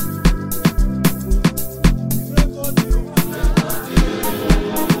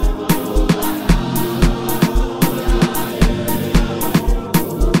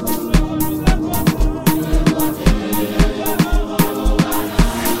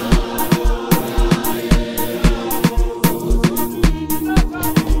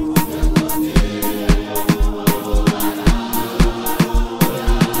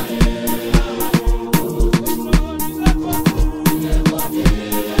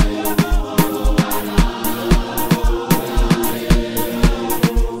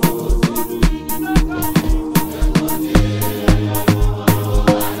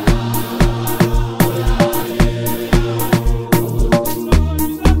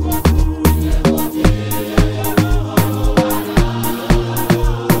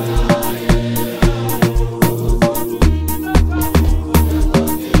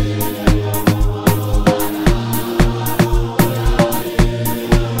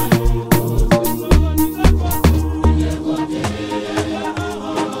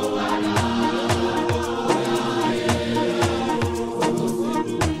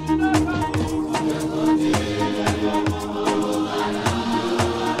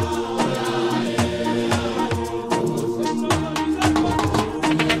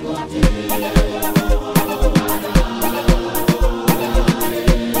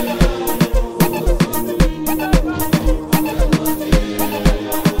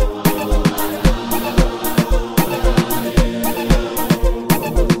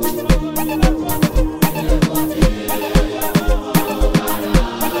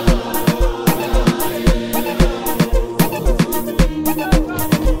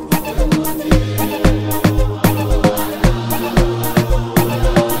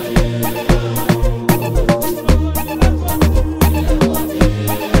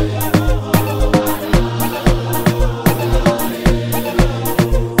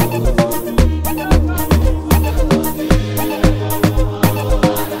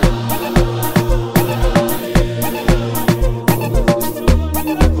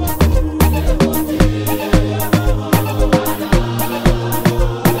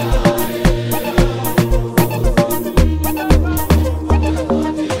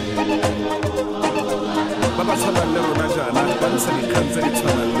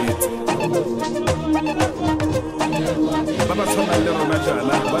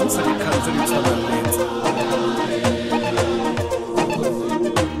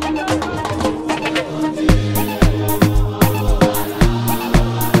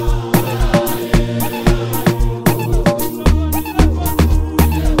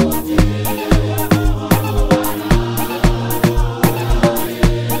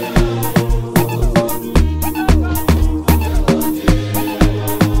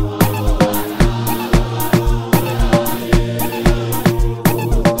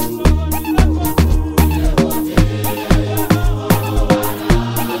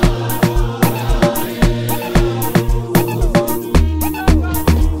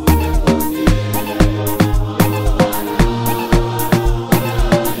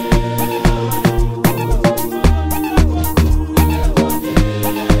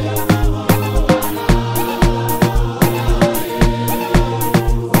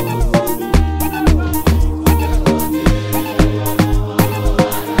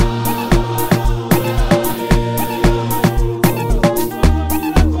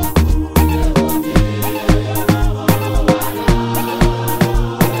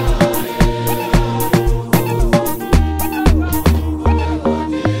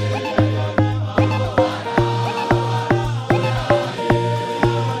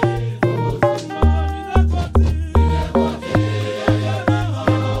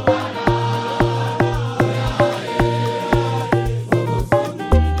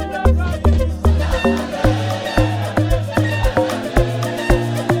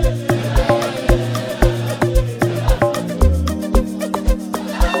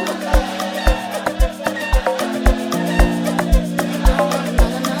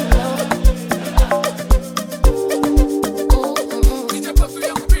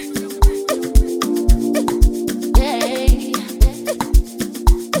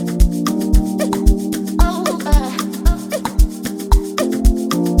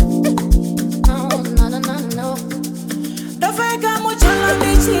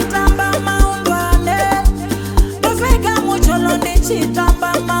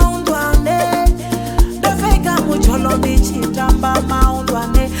maundwane ndofika mucholo ndichitamba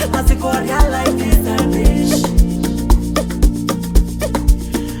maundwane masikoria life is a bitch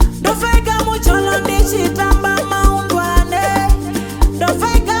ndofika mucholo ndichitamba maundwane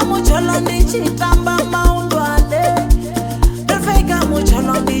ndofika mucholo ndichitamba maundwane ndofika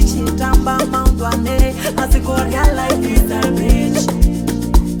mucholo ndichitamba maundwane masikoria life is a bitch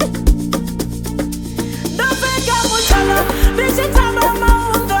ndofika mucholo ndichitamba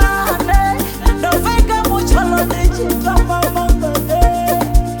maundwane ndofika mucholo ndichitamba maundwane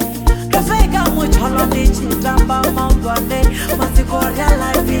ndofika mucholo ndichitamba maundwane masikoria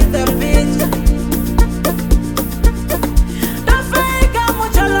life is a bitch ndofika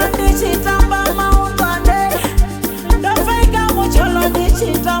mucholo ndichitamba maundwane ndofika mucholo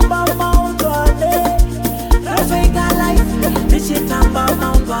ndichitamba maundwane ndofika life ndichitamba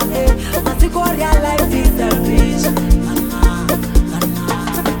maundwane masikoria life is a bitch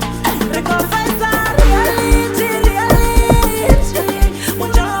Reconfessa reality, reality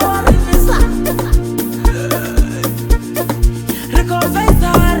mucholo warinisa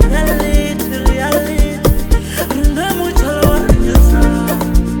Reconfessa reality, reality Rinde mucholo warinisa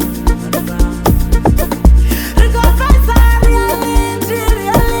Reconfessa reality,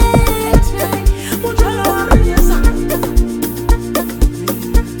 reality mucholo warinisa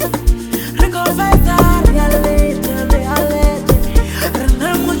Reconfessa reality, reality Rinde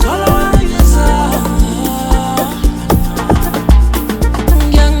mucholo warinisa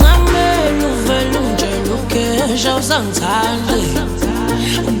Ngiyangamela uvela unjeluke uzangithande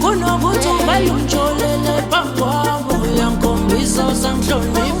kunokuthi uvela ungijolele phambi uyangikhombisa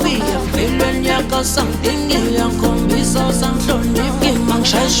uzangihloniphi empilweni yakho sangidingi uyangikhombisa uzangihloniphi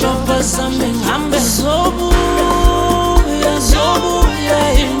mangishayishopa sami ngihambe zobuya zobuya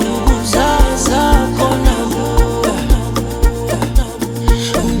induku zakho nakuwe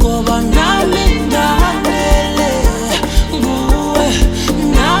ngoba nami nganele nguwe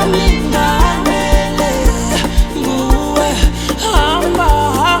nami nganele nguwe hamba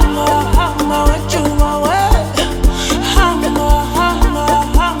hamba hamba wajuma we hamba hamba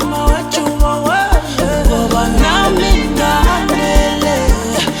hamba wajuma we ngoba nami nganele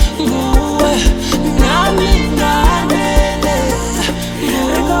nguwe nami nganele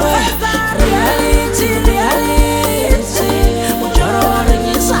nguwe reality reality mucholo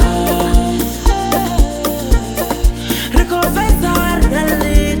waringisa Reconfessa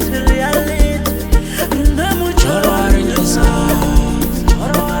reality, reality Rinde mucholo warinisa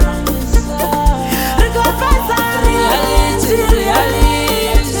Reconfessa reality,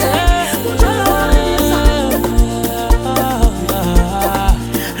 reality mucholo warinisa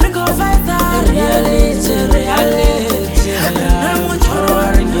Reconfessa reality, reality Rinde mucholo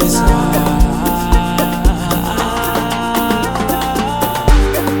warinisa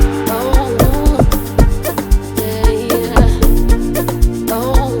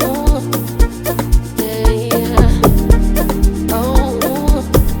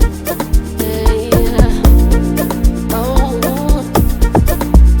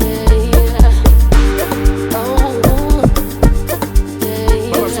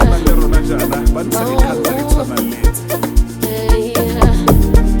ba tshwanang le rona jaana ba ntsha dikgang tse di tshwanang le tse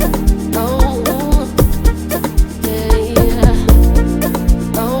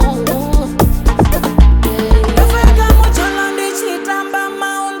Ndofika mucholo ndichitamba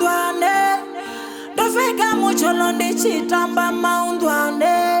maundwane ndofika mucholo ndichitamba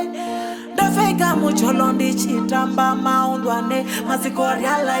maundwane ndofika mucholo ndichitamba maundwane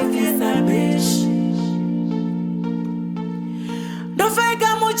masikoria life is a bitch ndofika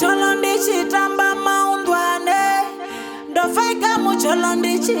mucholo ndichitamba maundwane ndofika mucholo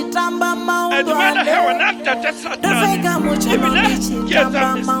ndichitamba Edumela hewa maundwane nakutata ndofika satani mucholo ibile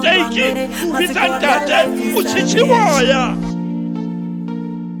ndichitamba ngeza mistake maundwane ubisa masikoria ntate life is a bitch uchichiboya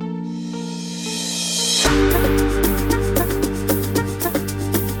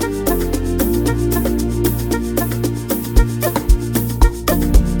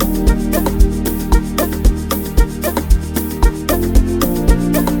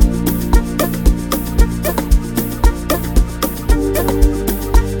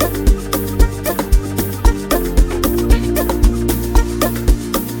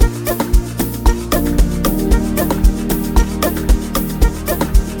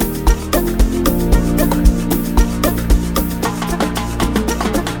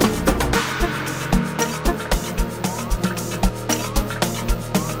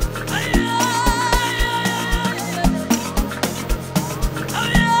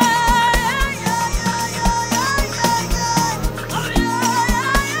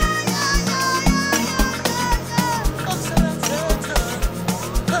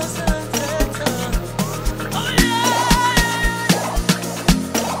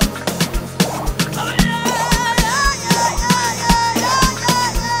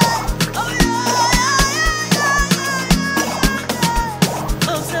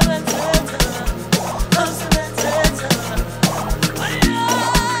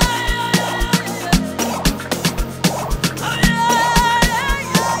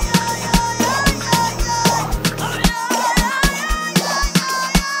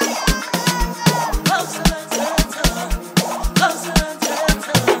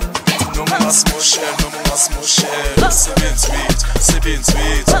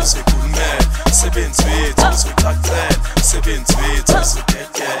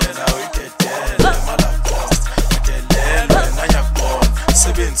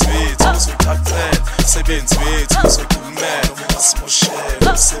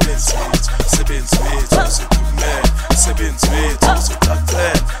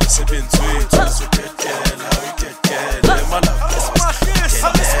umsebenzi wethu uzokhetela uyikhetele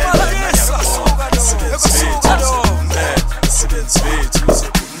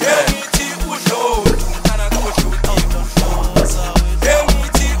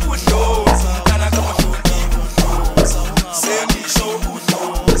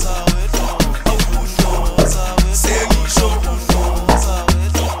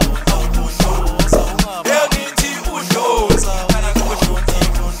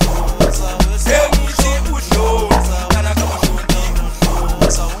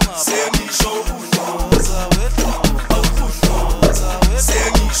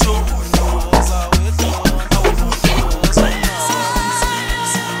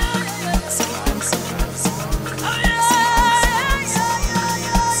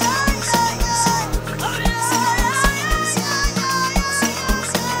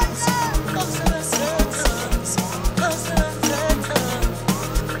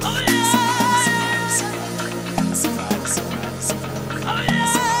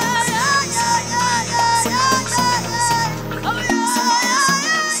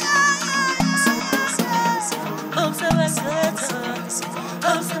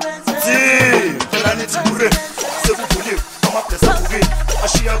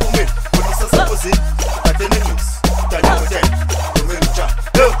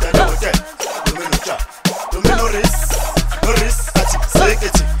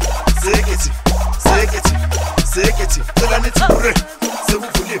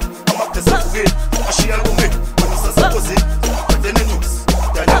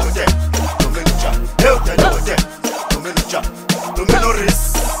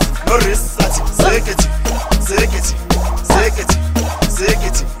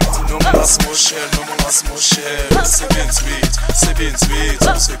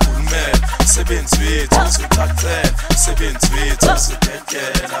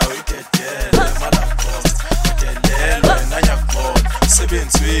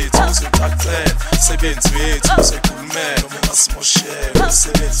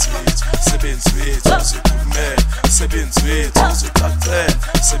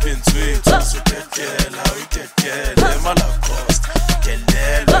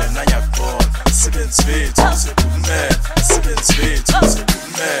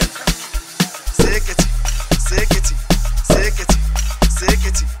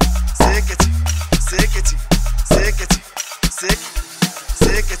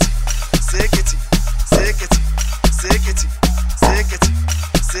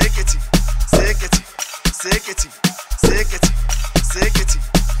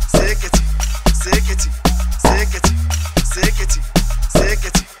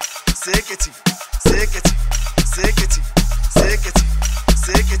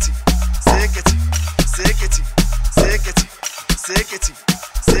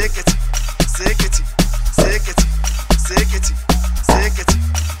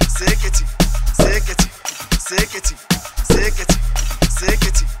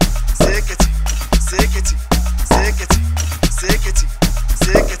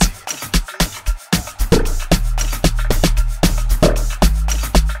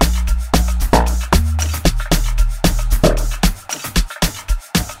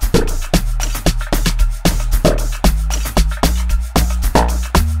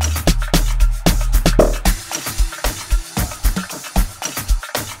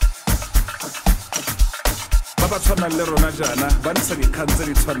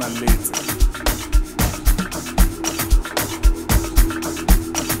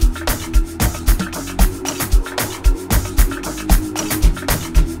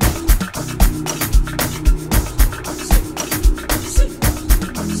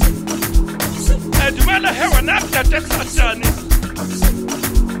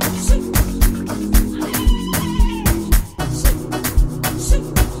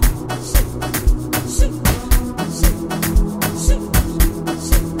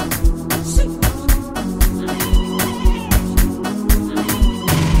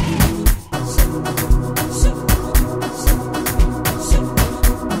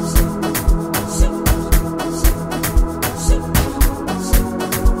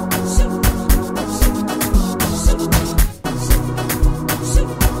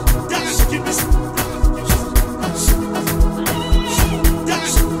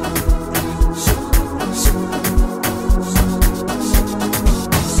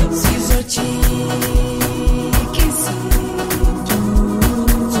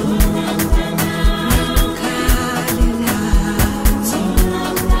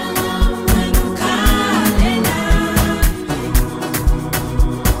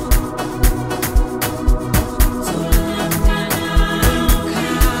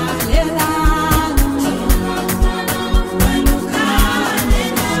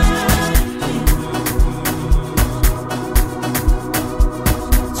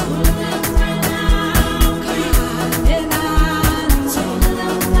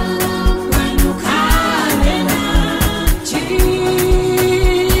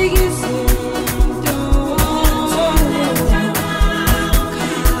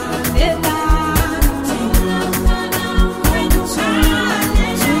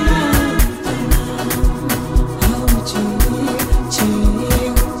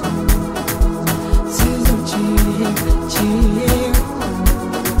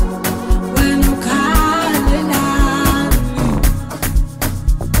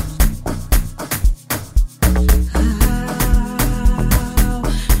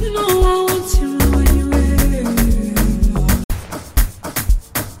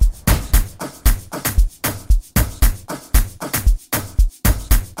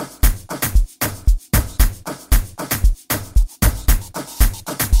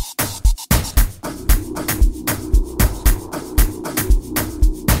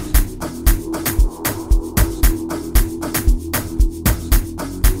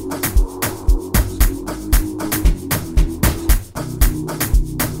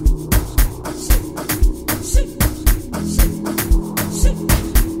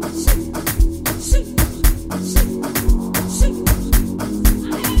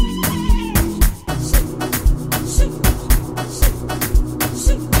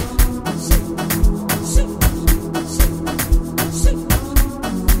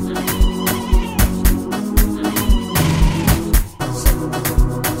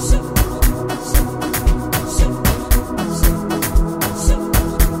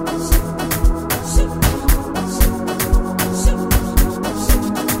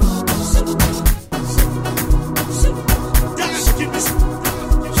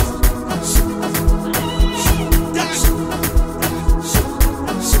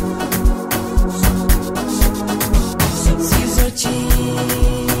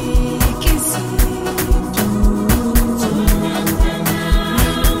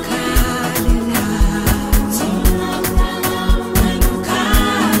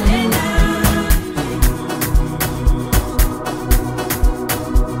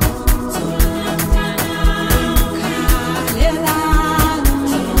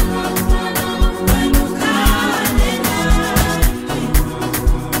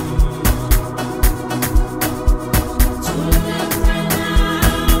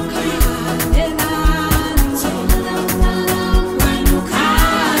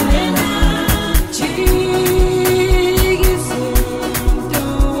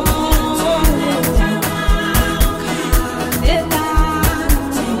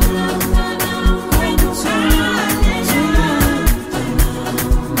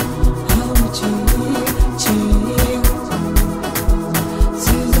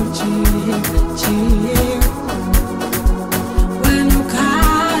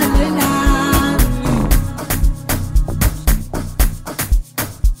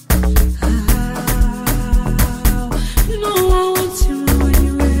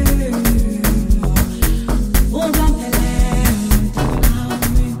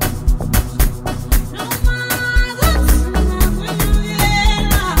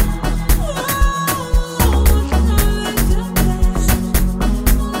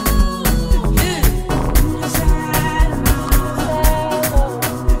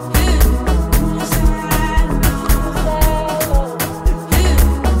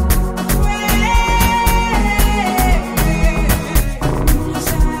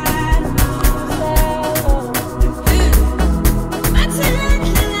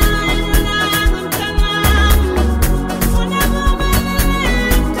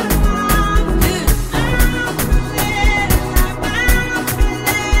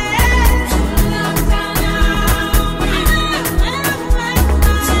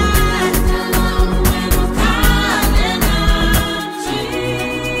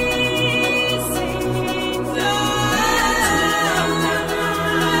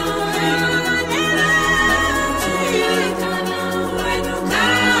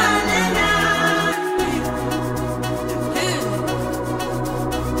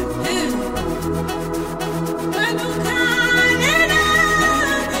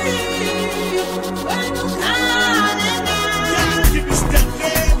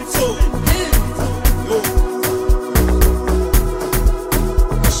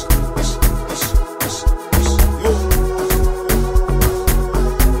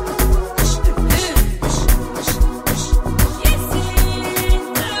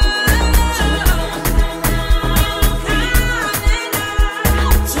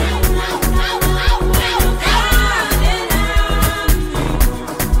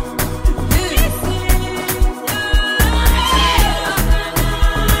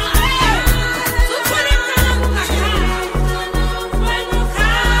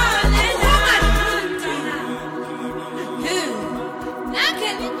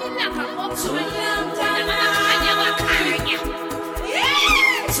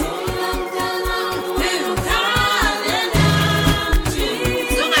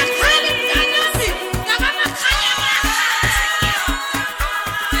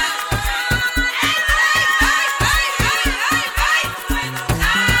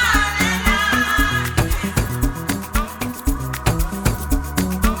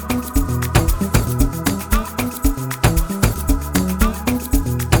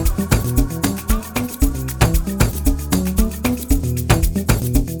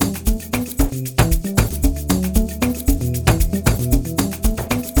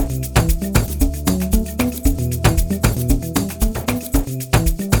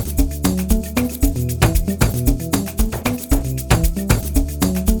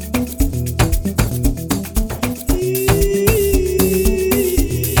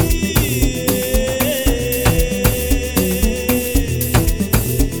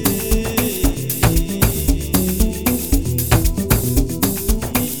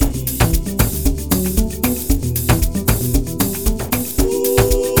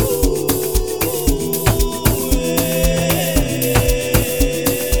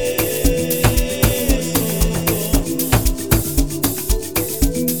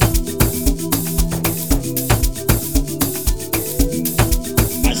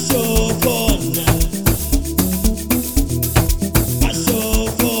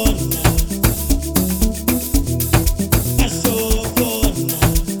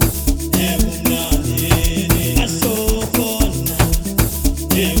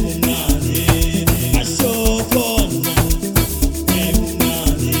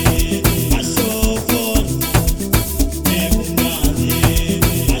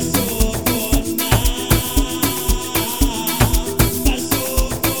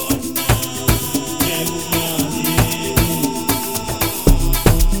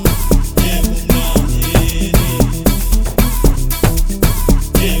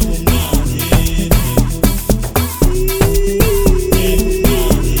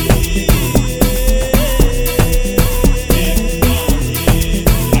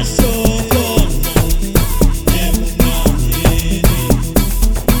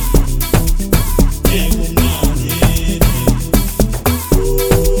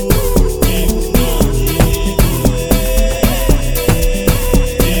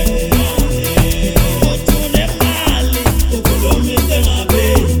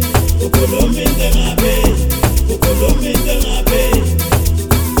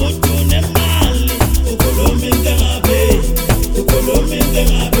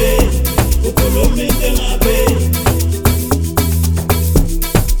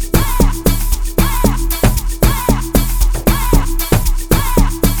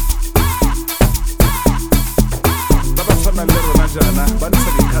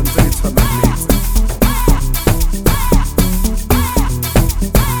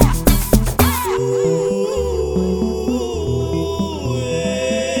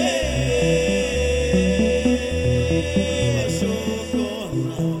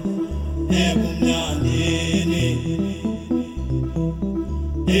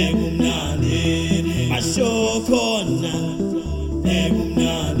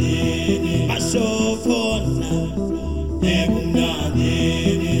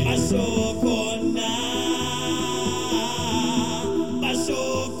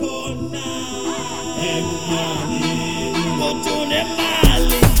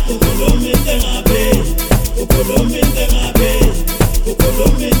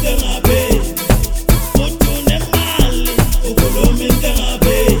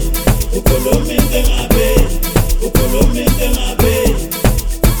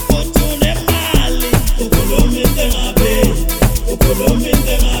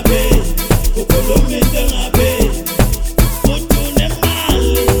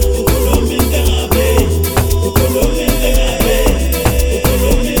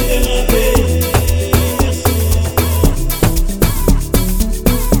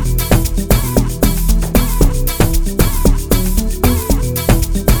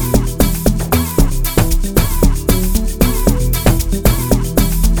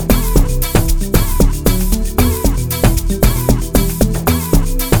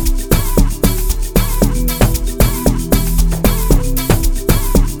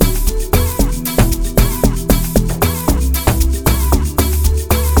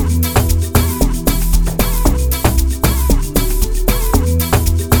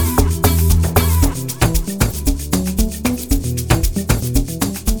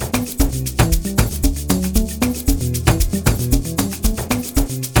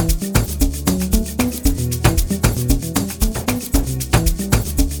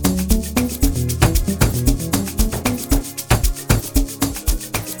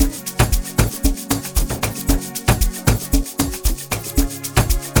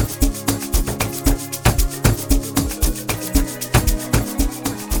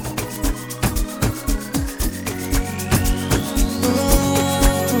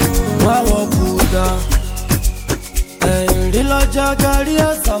Jagaria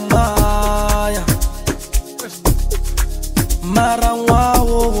Samaya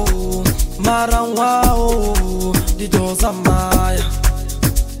Marangwao Dido Samaya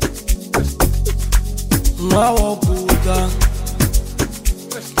Mwawo Buga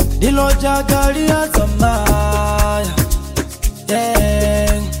Dilo Jagaria Samaya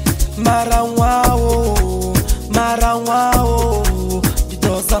Marangwao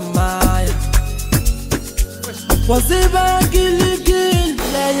Dido Samaya Waziba giligil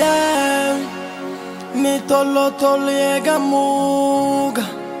leya mitolotolo yegamuga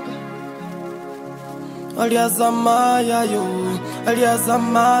aliazamaya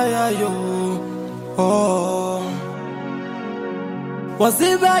yo oh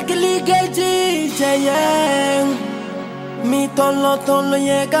Waziba giligil leya mitolotolo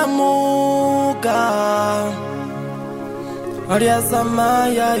yegamuga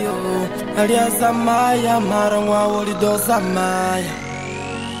Aliazamaya marangwa wolido samaya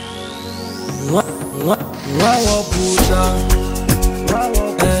Wawo Buddha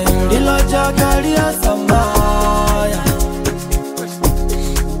Lilo jagalia samaya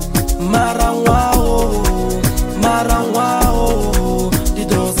Marangwao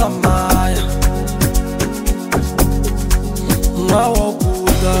Dido samaya Wawo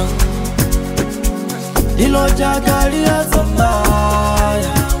Buddha Lilo jagalia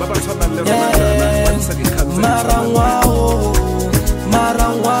samaya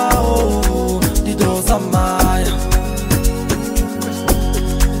Marangwao Dido samaya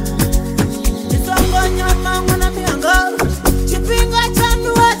Isongo nyama mwana mianga Chipinga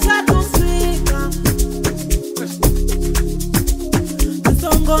chanu achatusika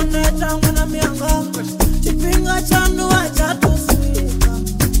Isongo neta mwana mianga Chipinga chanu achatusika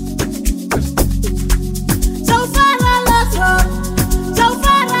Chaufara loto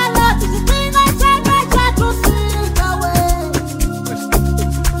Chipinga chanu achatusika we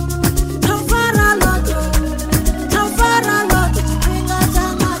Chaufara loto Chipinga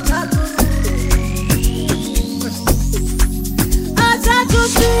chanu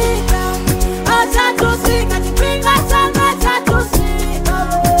achatusika Chipinga chanu achatusika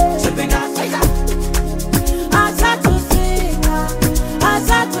Chipinga achatusika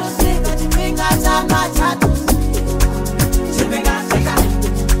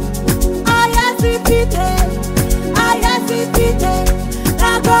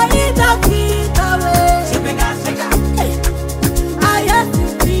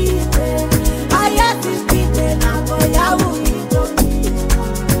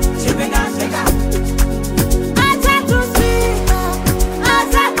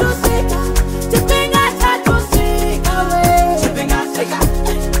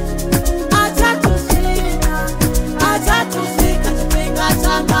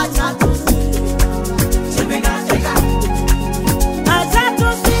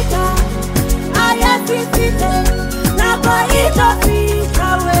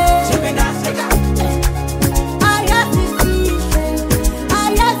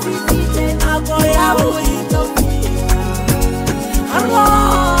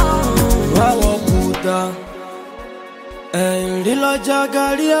Lilo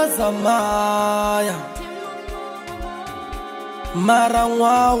jagalia zamaya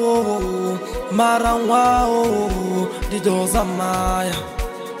Marangwao Dido zamaya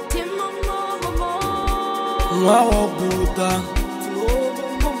Ngwao buta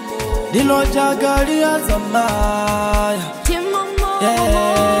Lilo jagalia zamaya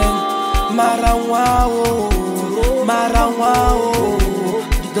Marangwao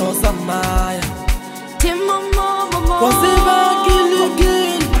Dido zamaya Waziba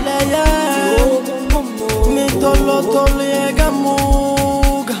giligile ya Mitolotolo yega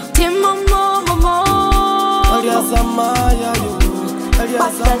muga Aliazamaya yo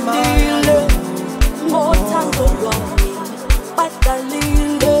Patalile Motango lwami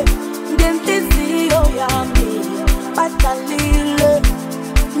Patalile Ngenhliziyo yami Patalile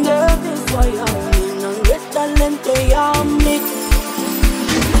Ngemizwa yami Nangetalente yami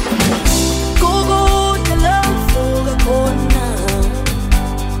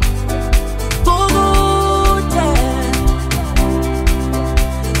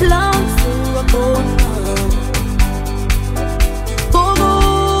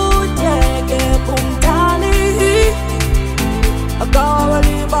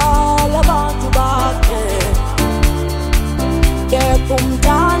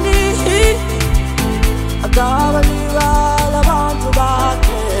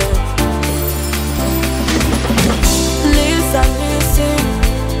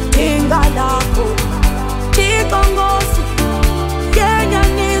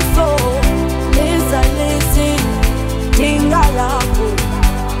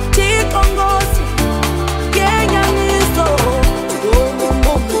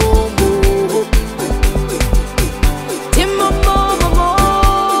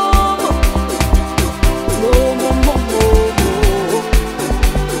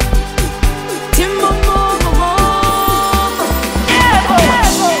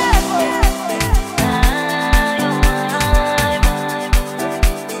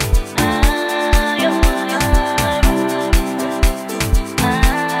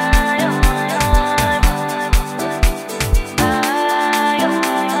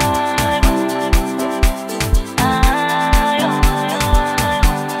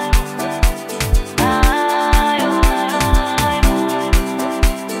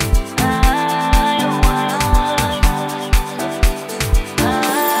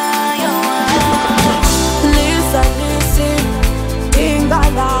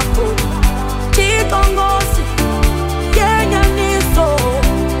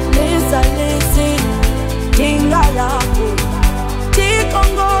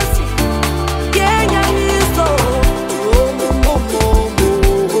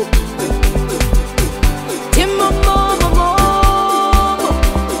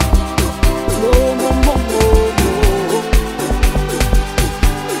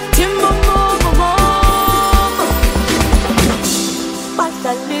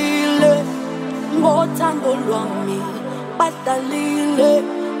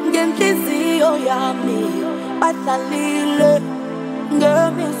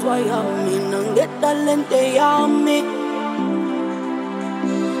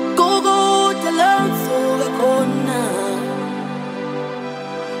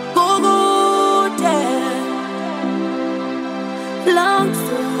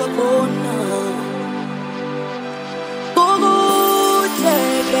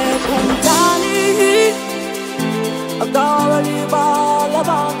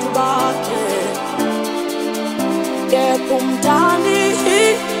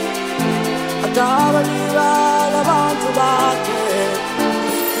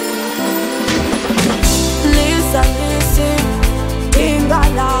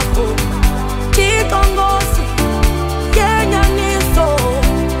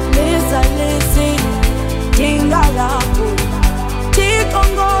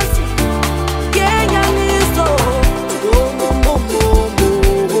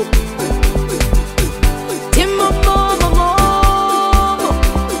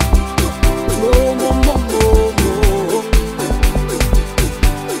Oh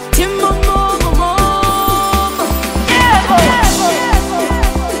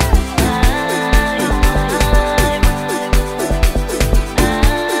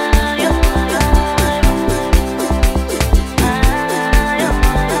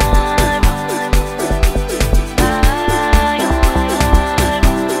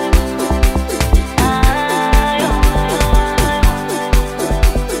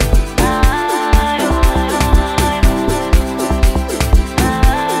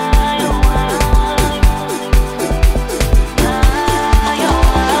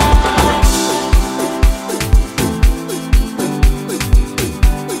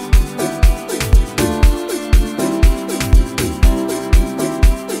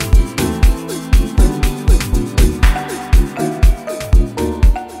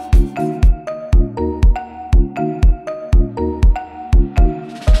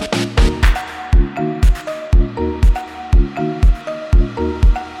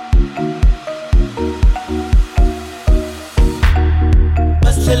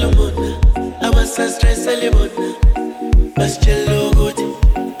Baselumona, abasastressa libona. Basitshela ukuthi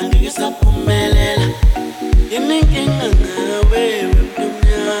angisaphumelela. Inenkinga ngawe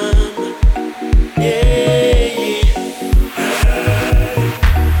wemnyama. Yeah.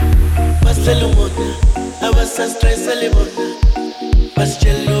 Baselumona, abasastressa libona.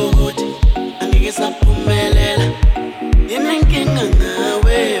 Basitshela ukuthi angisaphumelela. Inenkinga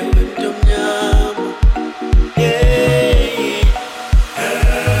ngawe wemnyama.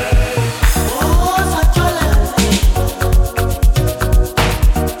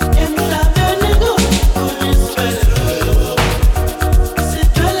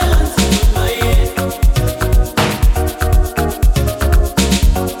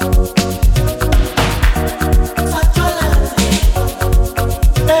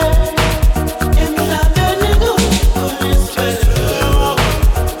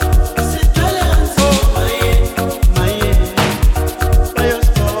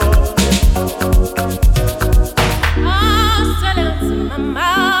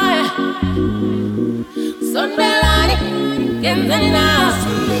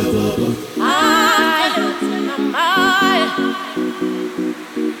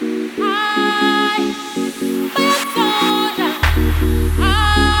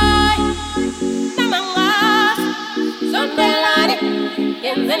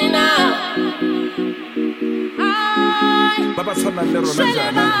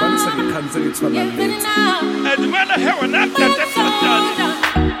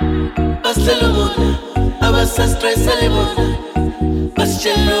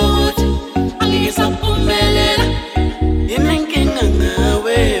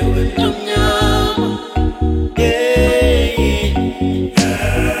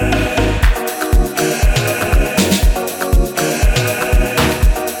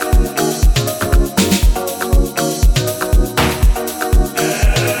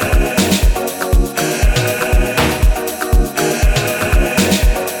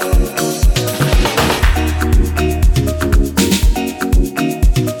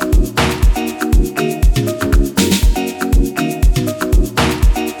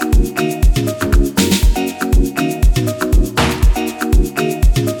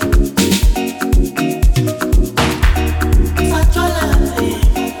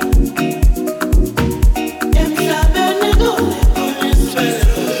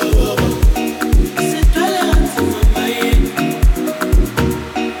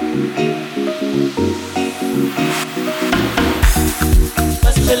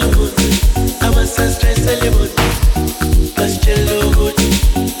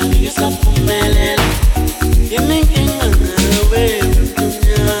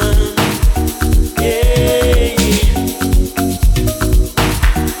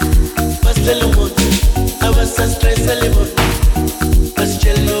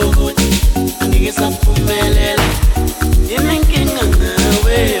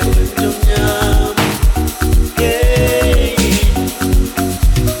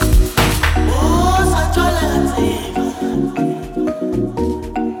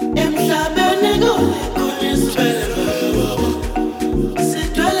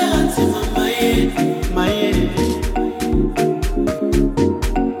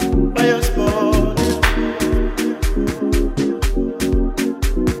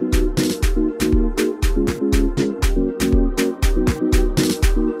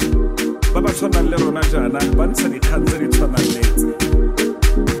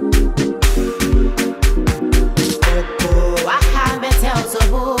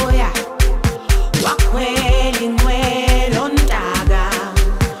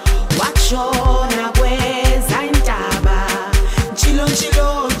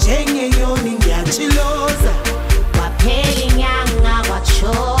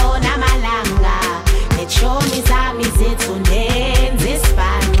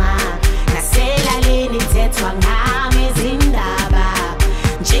 Nasela lini tethwa ngami izindaba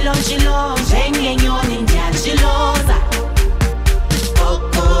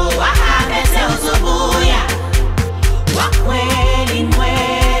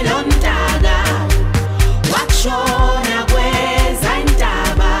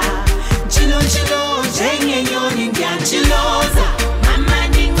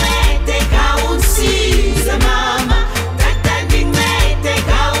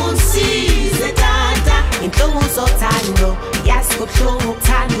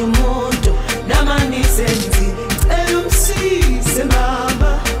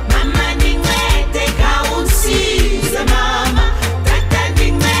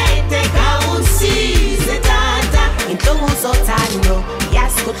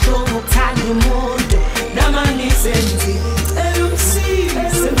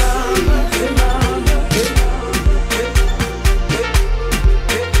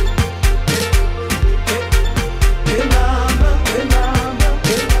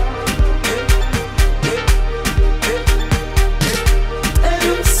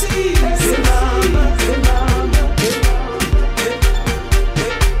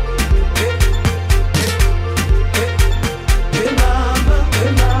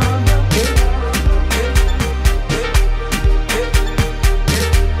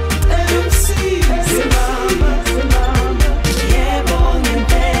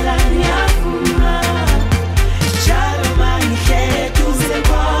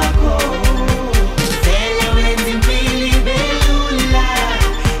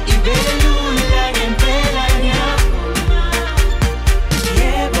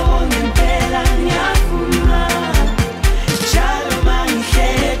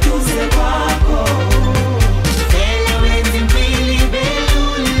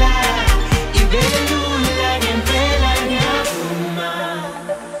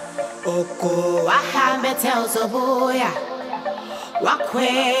uzobuya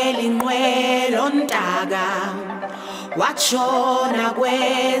wakhwela inqwelo ntaka watshona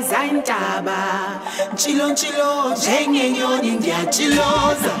kweza intaba ntshilo njengenyoni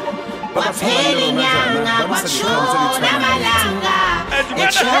ndiyatshiloza waphela inyanga kwashona amalanga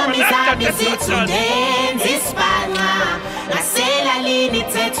echomi zabi zithu ndenza isibhanqa ngasela lini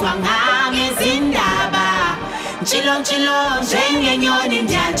thethwa ngami izindaba ntshilo njengenyoni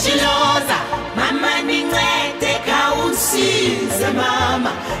ndiyatshiloza mama nincede khawusize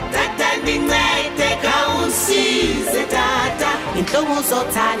mama tata nincede khawusize tata inhlungu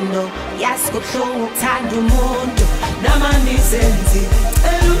zothando yazi kubuhlungu ukuthanda umuntu noma nisenzi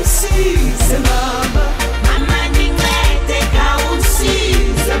elusize mama mama nincede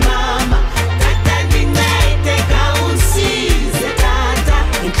khawusize mama tata nincede khawusize tata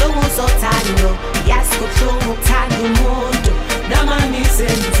inhlungu zothando yazi kubuhlungu ukuthanda umuntu noma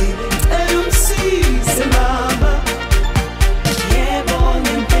nisenzi elusize mama yebo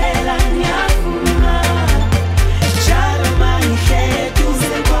ngempela ngiyavuma njalo mangihlele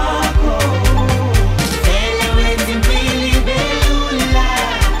duze kwakho vele wenza impilo ibelula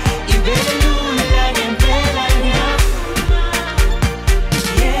ngempela ngiyavuma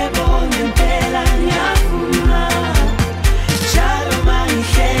yebo ngempela ngiyavuma njalo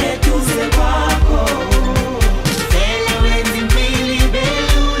mangihlele duze kwakho vele wenza impilo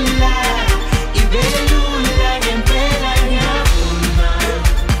ibelula ngempela ngiyavuma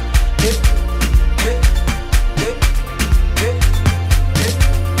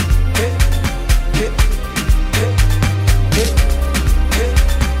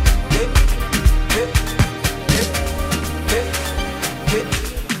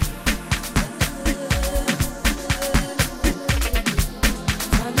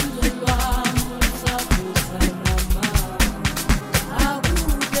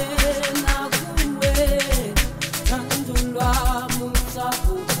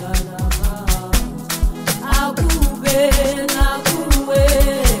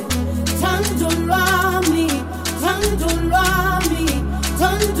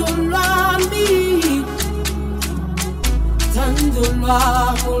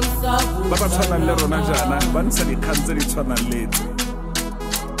ba tshwanang le rona jana ba ntsha dikgang tse di tshwanang letso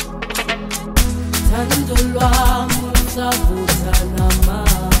thando lwami lusavutha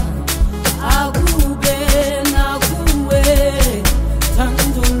namandla akube nakuwe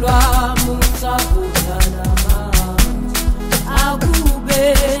thando lwami lusavutha namandla akube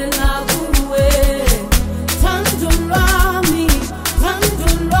nakuwe thando lwami thando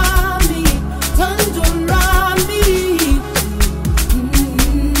lwami thando lwami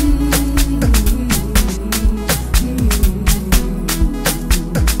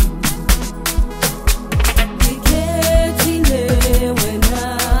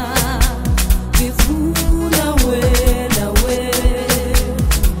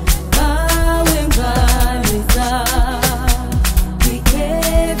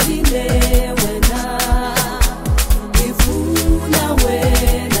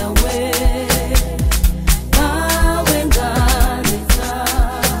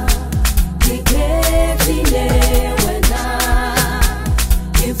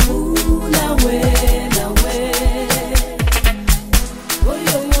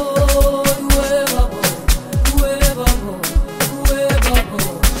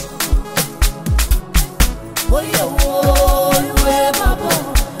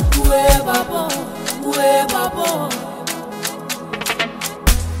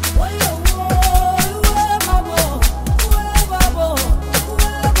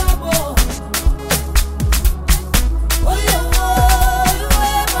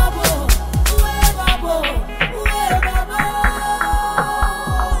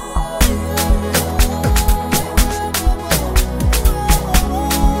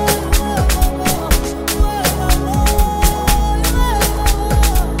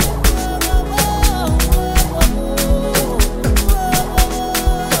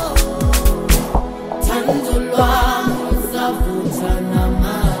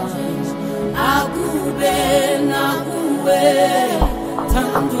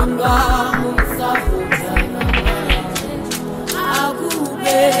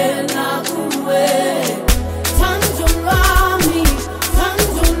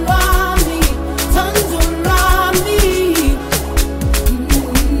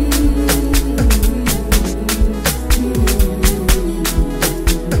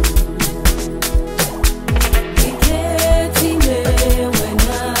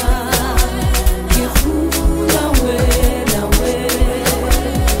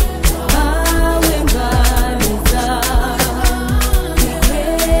When God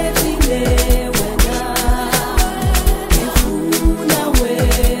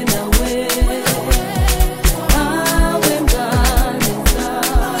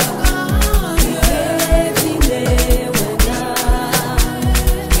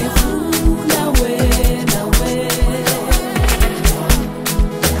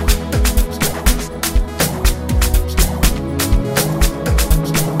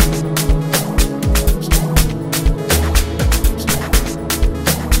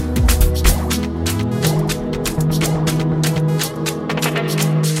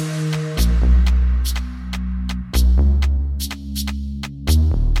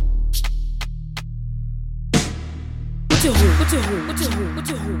ba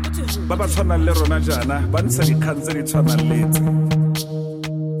ba tshwanang le rona jana ba ntsha dikgang tse di tshwanang le tse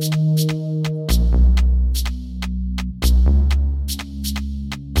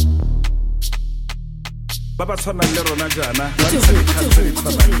ba ba tshwanang le rona jana ba ntsha dikgang tse di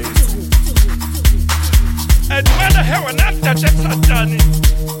tshwanang le tse dumela he wena tate Satane.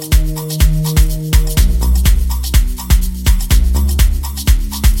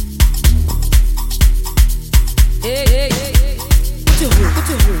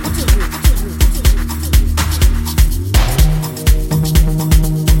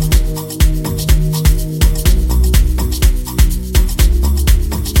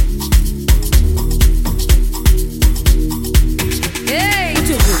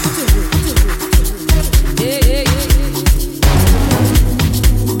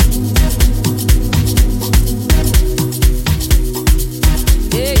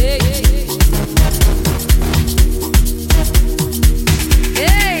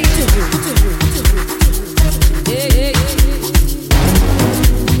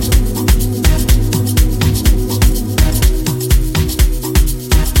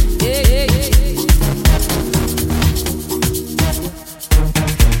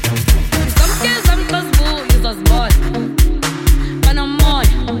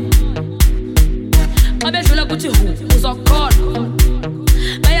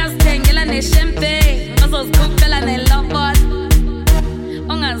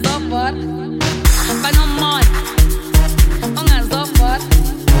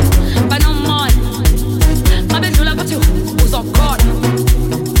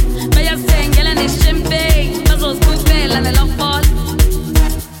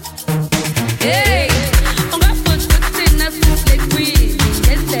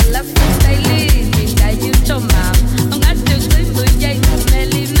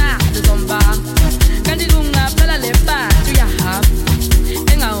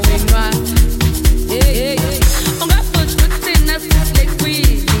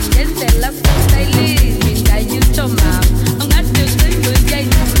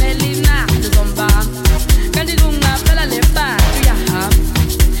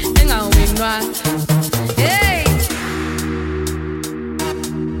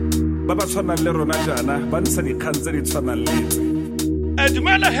 le rona jana ba ntsha dikgang tse di tshwanang le tse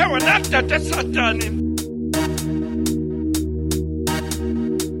dumela he wena tate Satane.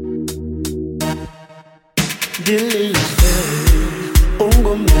 Dilise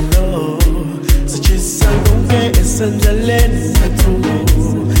ungomlo sichisa konke esendleleni sethu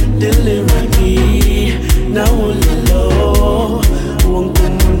delivery now lo wonke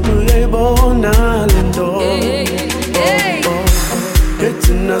umuntu uyayibona lento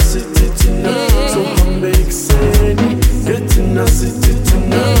Getting a city tonight, so come back seni. Getting a city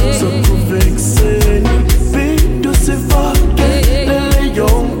tonight, so come back seni. Be do se fake, lele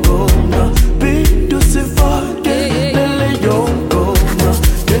yongoma. Be do se fake, lele yongoma.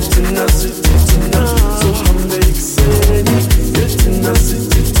 Getting a city tonight, so come back seni. Getting a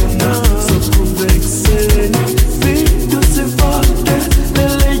city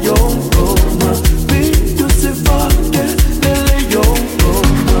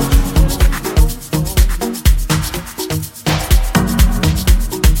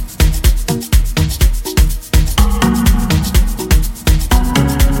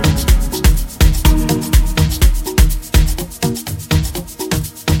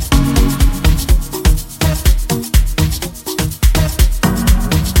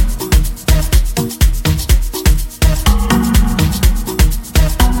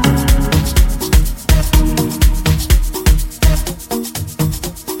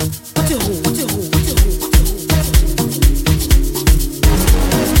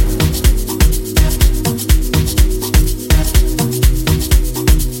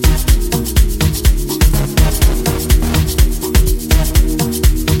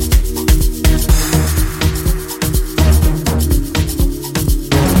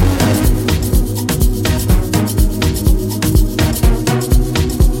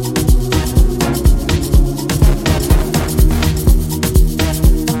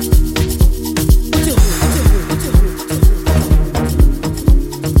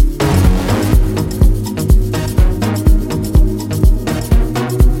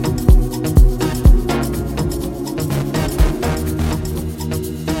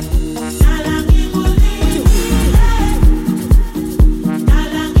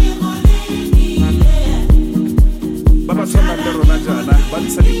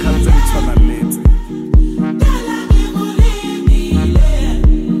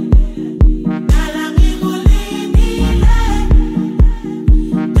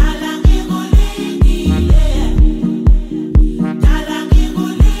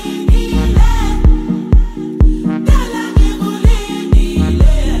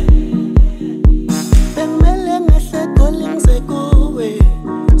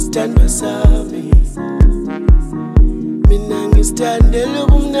sithandwa sami mina ngisithandela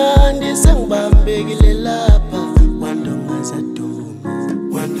ubumnandi sengibambekile lapha wandongaza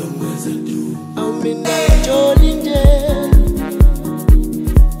duma awu mina ngijoli nje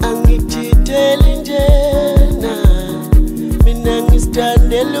angijitheli njena mina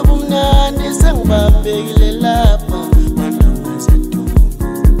ngisithandela ubumnandi sengibambekile lapha wandongaza duma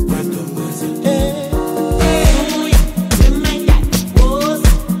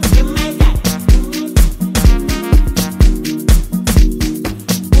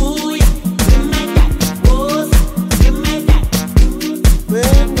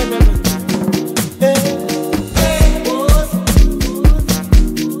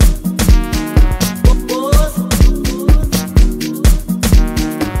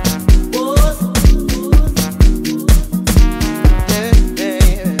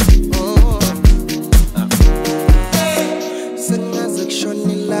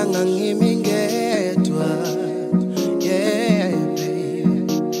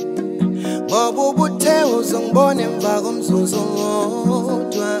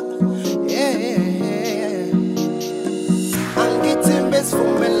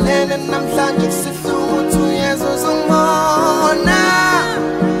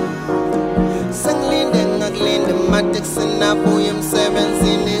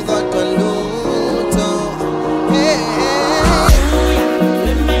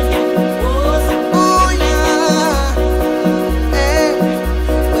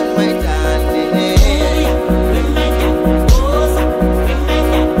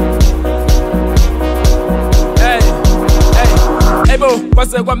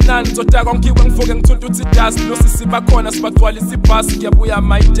kwamnandi zodaka ngiwe ngivuke ngithunta uthi dust nosisi bakhona sibagcwalisa ibhasi ngiyabuya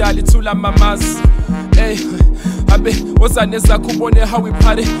mayidali thula mamazi abe wozane zakho ubone how we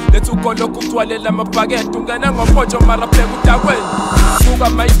party lethu golokhu kugcwalela amabhakede ungena ngomphonjo mara pheka udakweni buka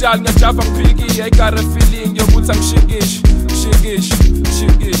mayidali ngiyajava ngiphikiye I got a feeling yokuthi angishikishi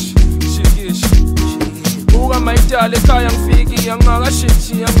buka mayidali ekhaya ngifikiye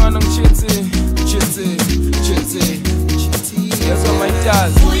angakashithi angana ngichithi Yes, on my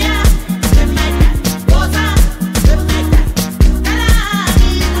jazz.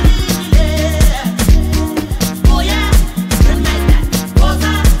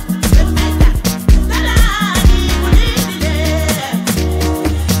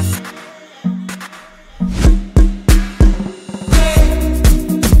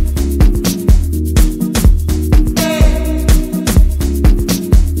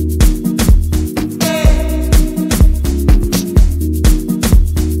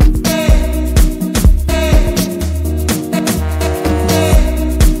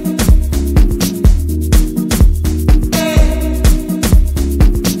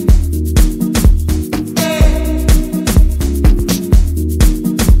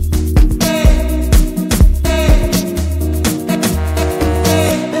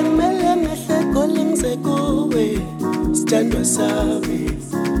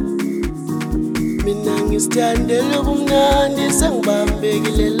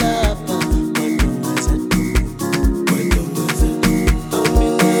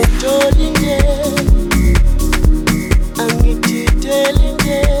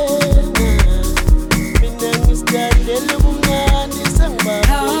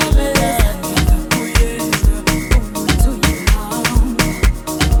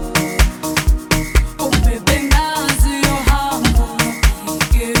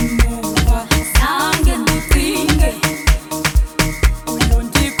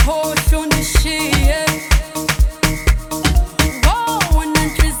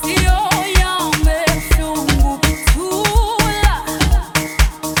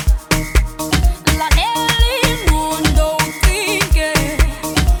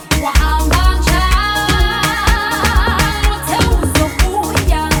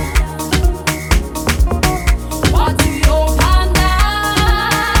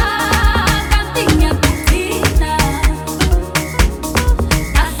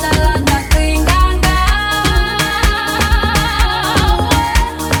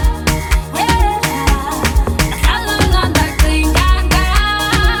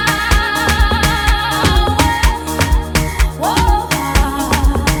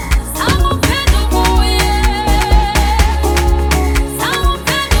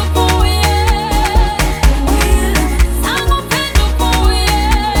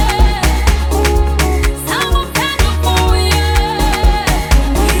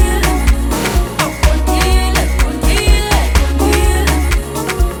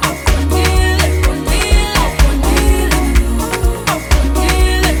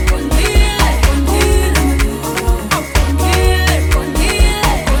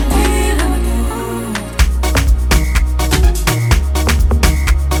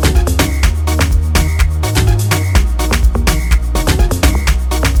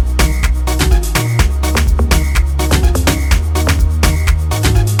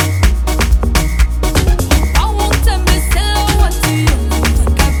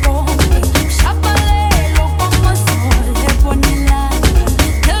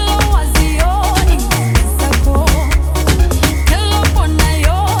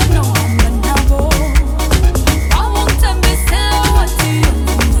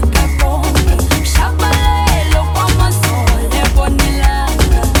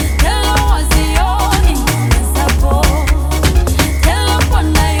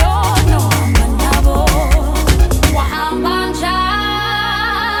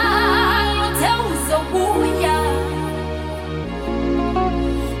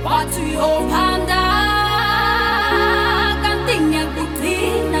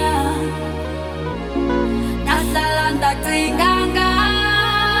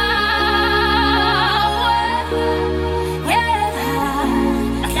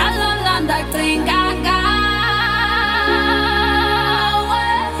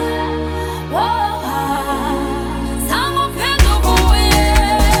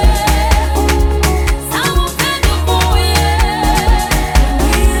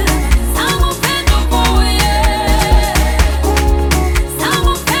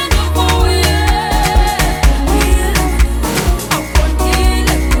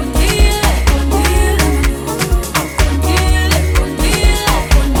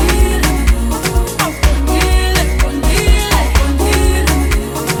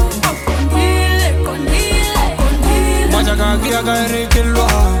 ya ka re ke lwa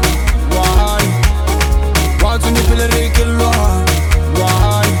why what's in the pill re ke lwa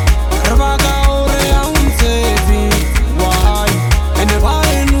why re ba ka ore ya untsevi why ene ba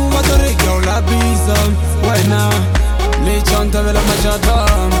enu ba tore ke la bisa wena le chanta vela machata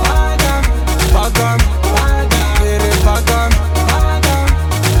bagam tere bagam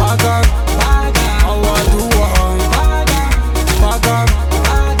awadua bagam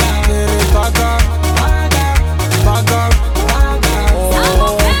tere bagam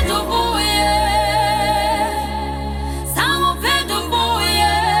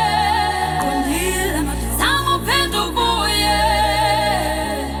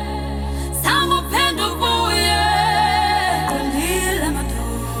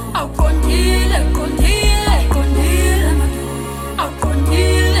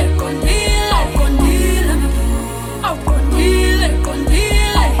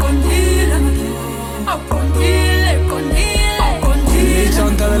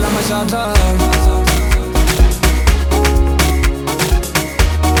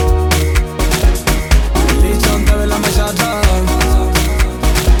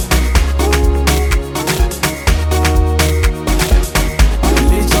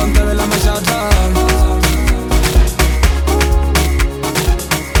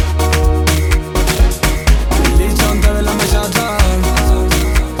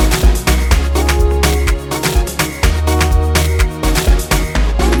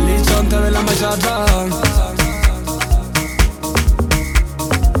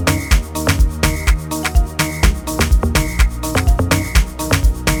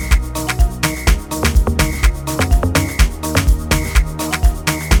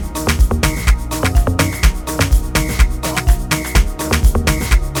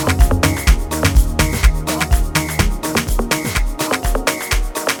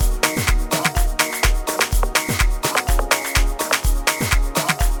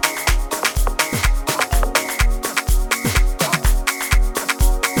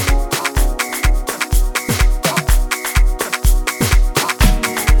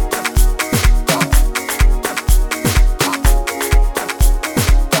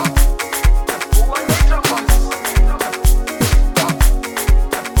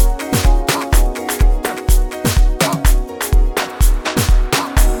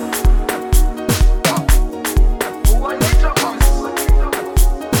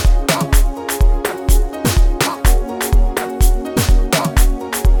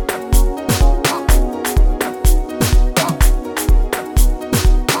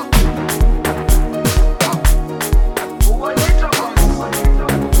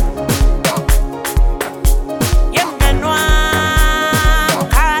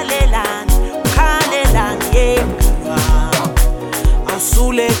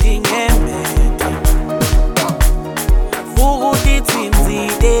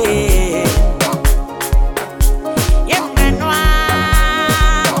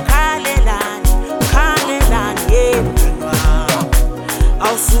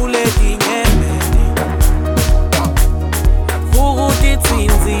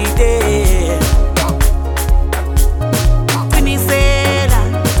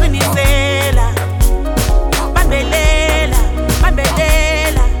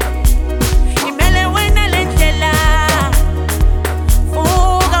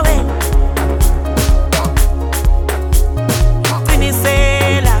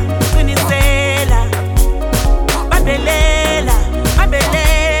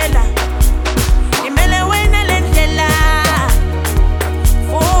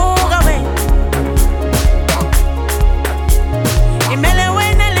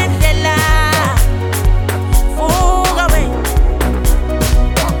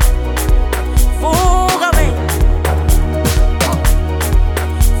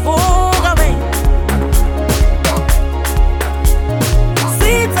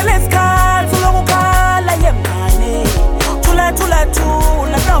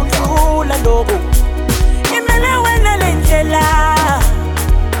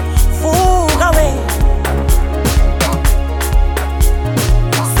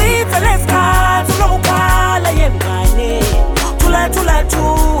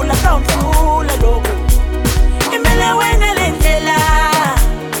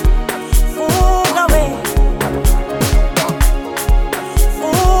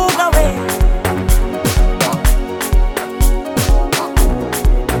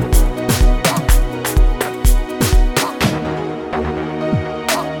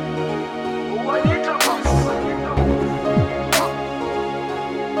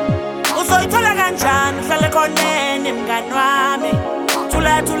konene mngani wami,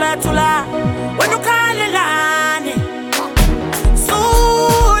 thula thula thula wena ukhalelani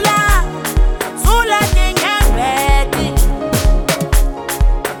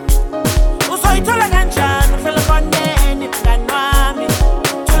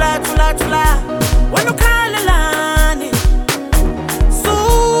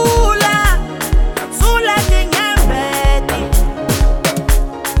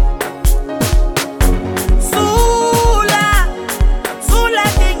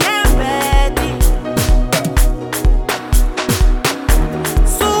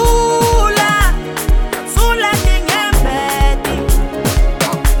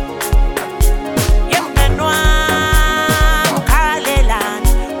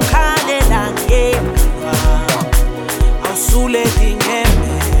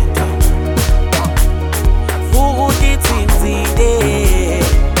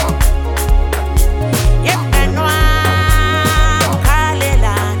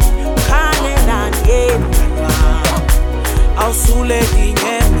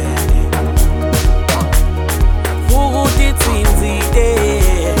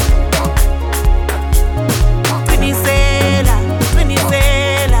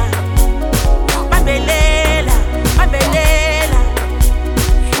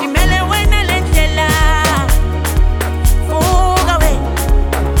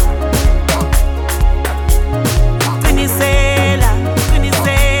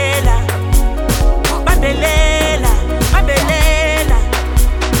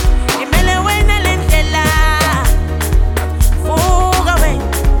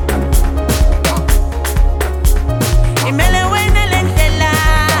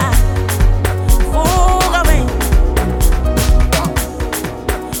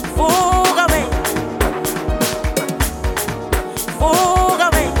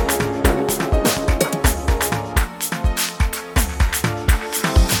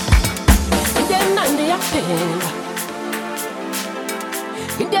yapenda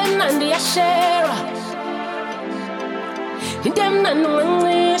into emnandi yashera into emnandi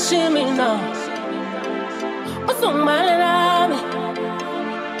ungancisha mina usungibale nami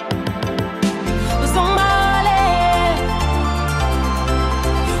usungibale nami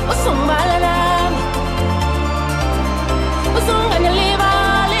usunganilibali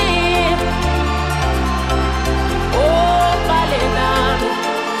oh bale nami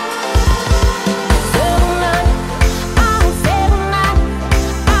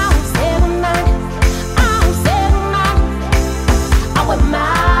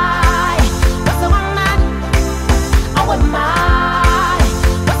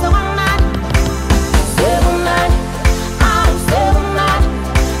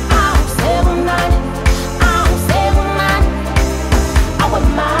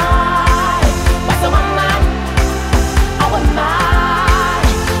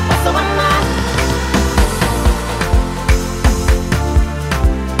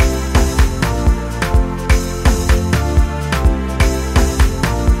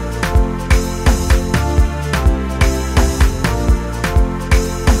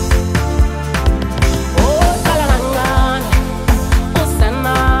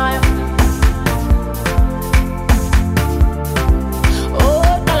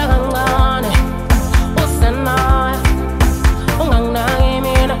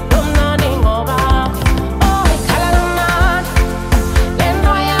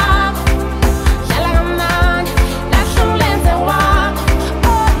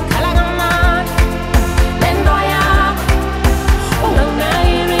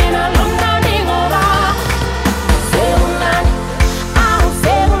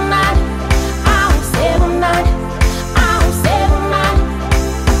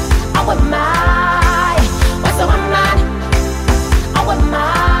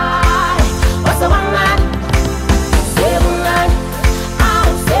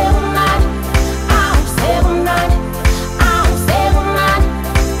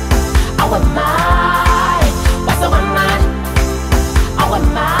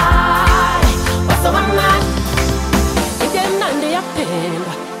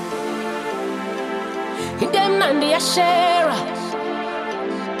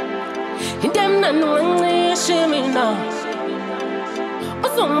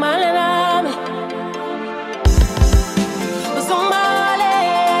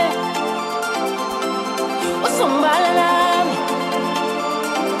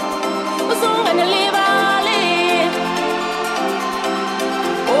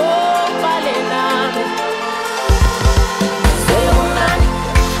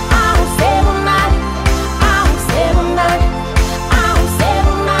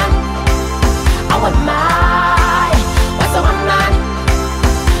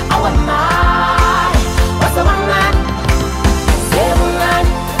I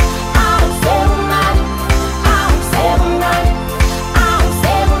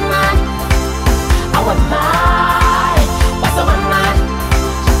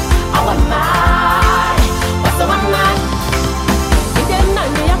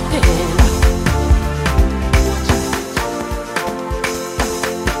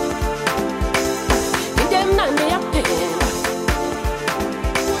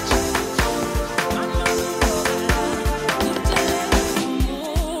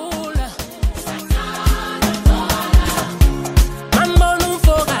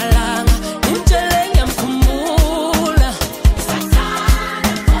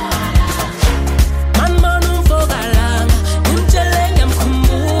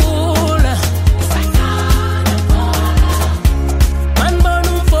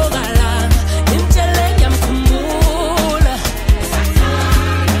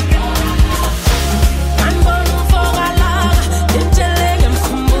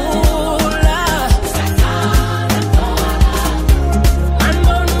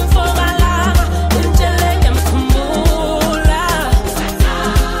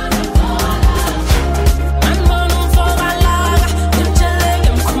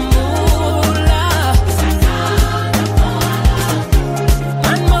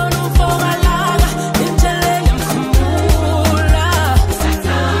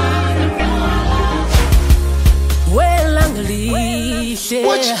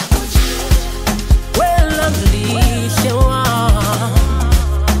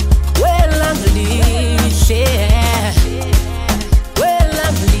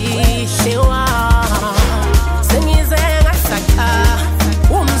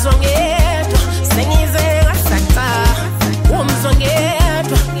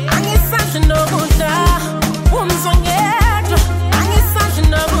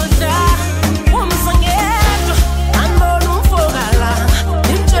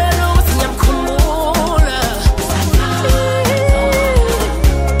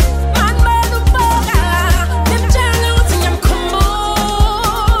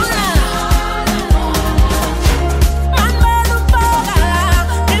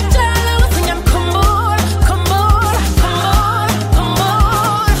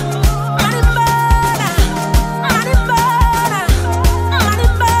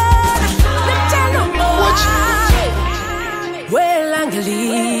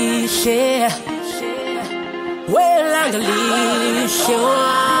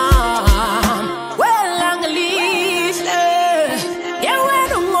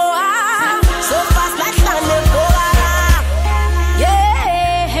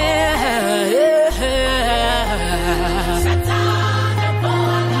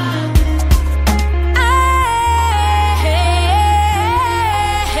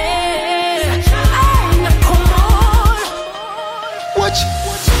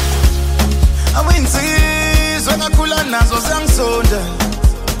nazo zangisonda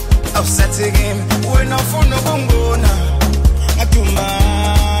awusathi kimi wena ufuna ukungona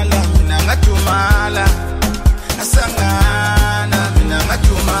ngathumala mina ngathumala asangana mina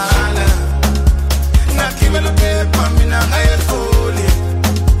ngathumala ngakibela phepha mina ngayekoli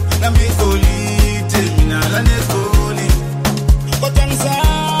nami golide mina la negoli kodwa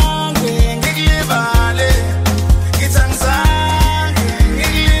ngizange ngikulibale ngithangizange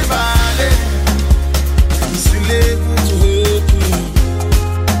ngikulibale sile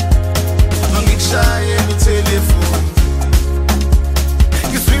shaye telefoni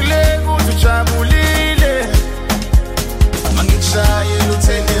ngiswile kuthi jabulile mangishaye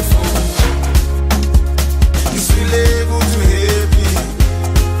telefoni ngiswile kuthi happy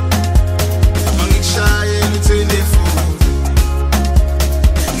mangishaye telefoni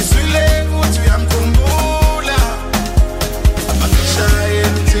ngiswile kuthi uyamkhumbula mangishaye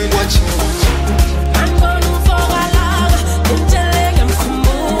telefoni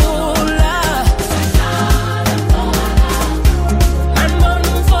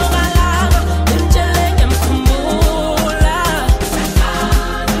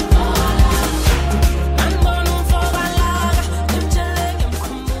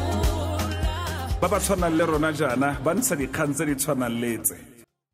ba tshwanang le rona jana ba ntsha dikgang tse di tshwanang letse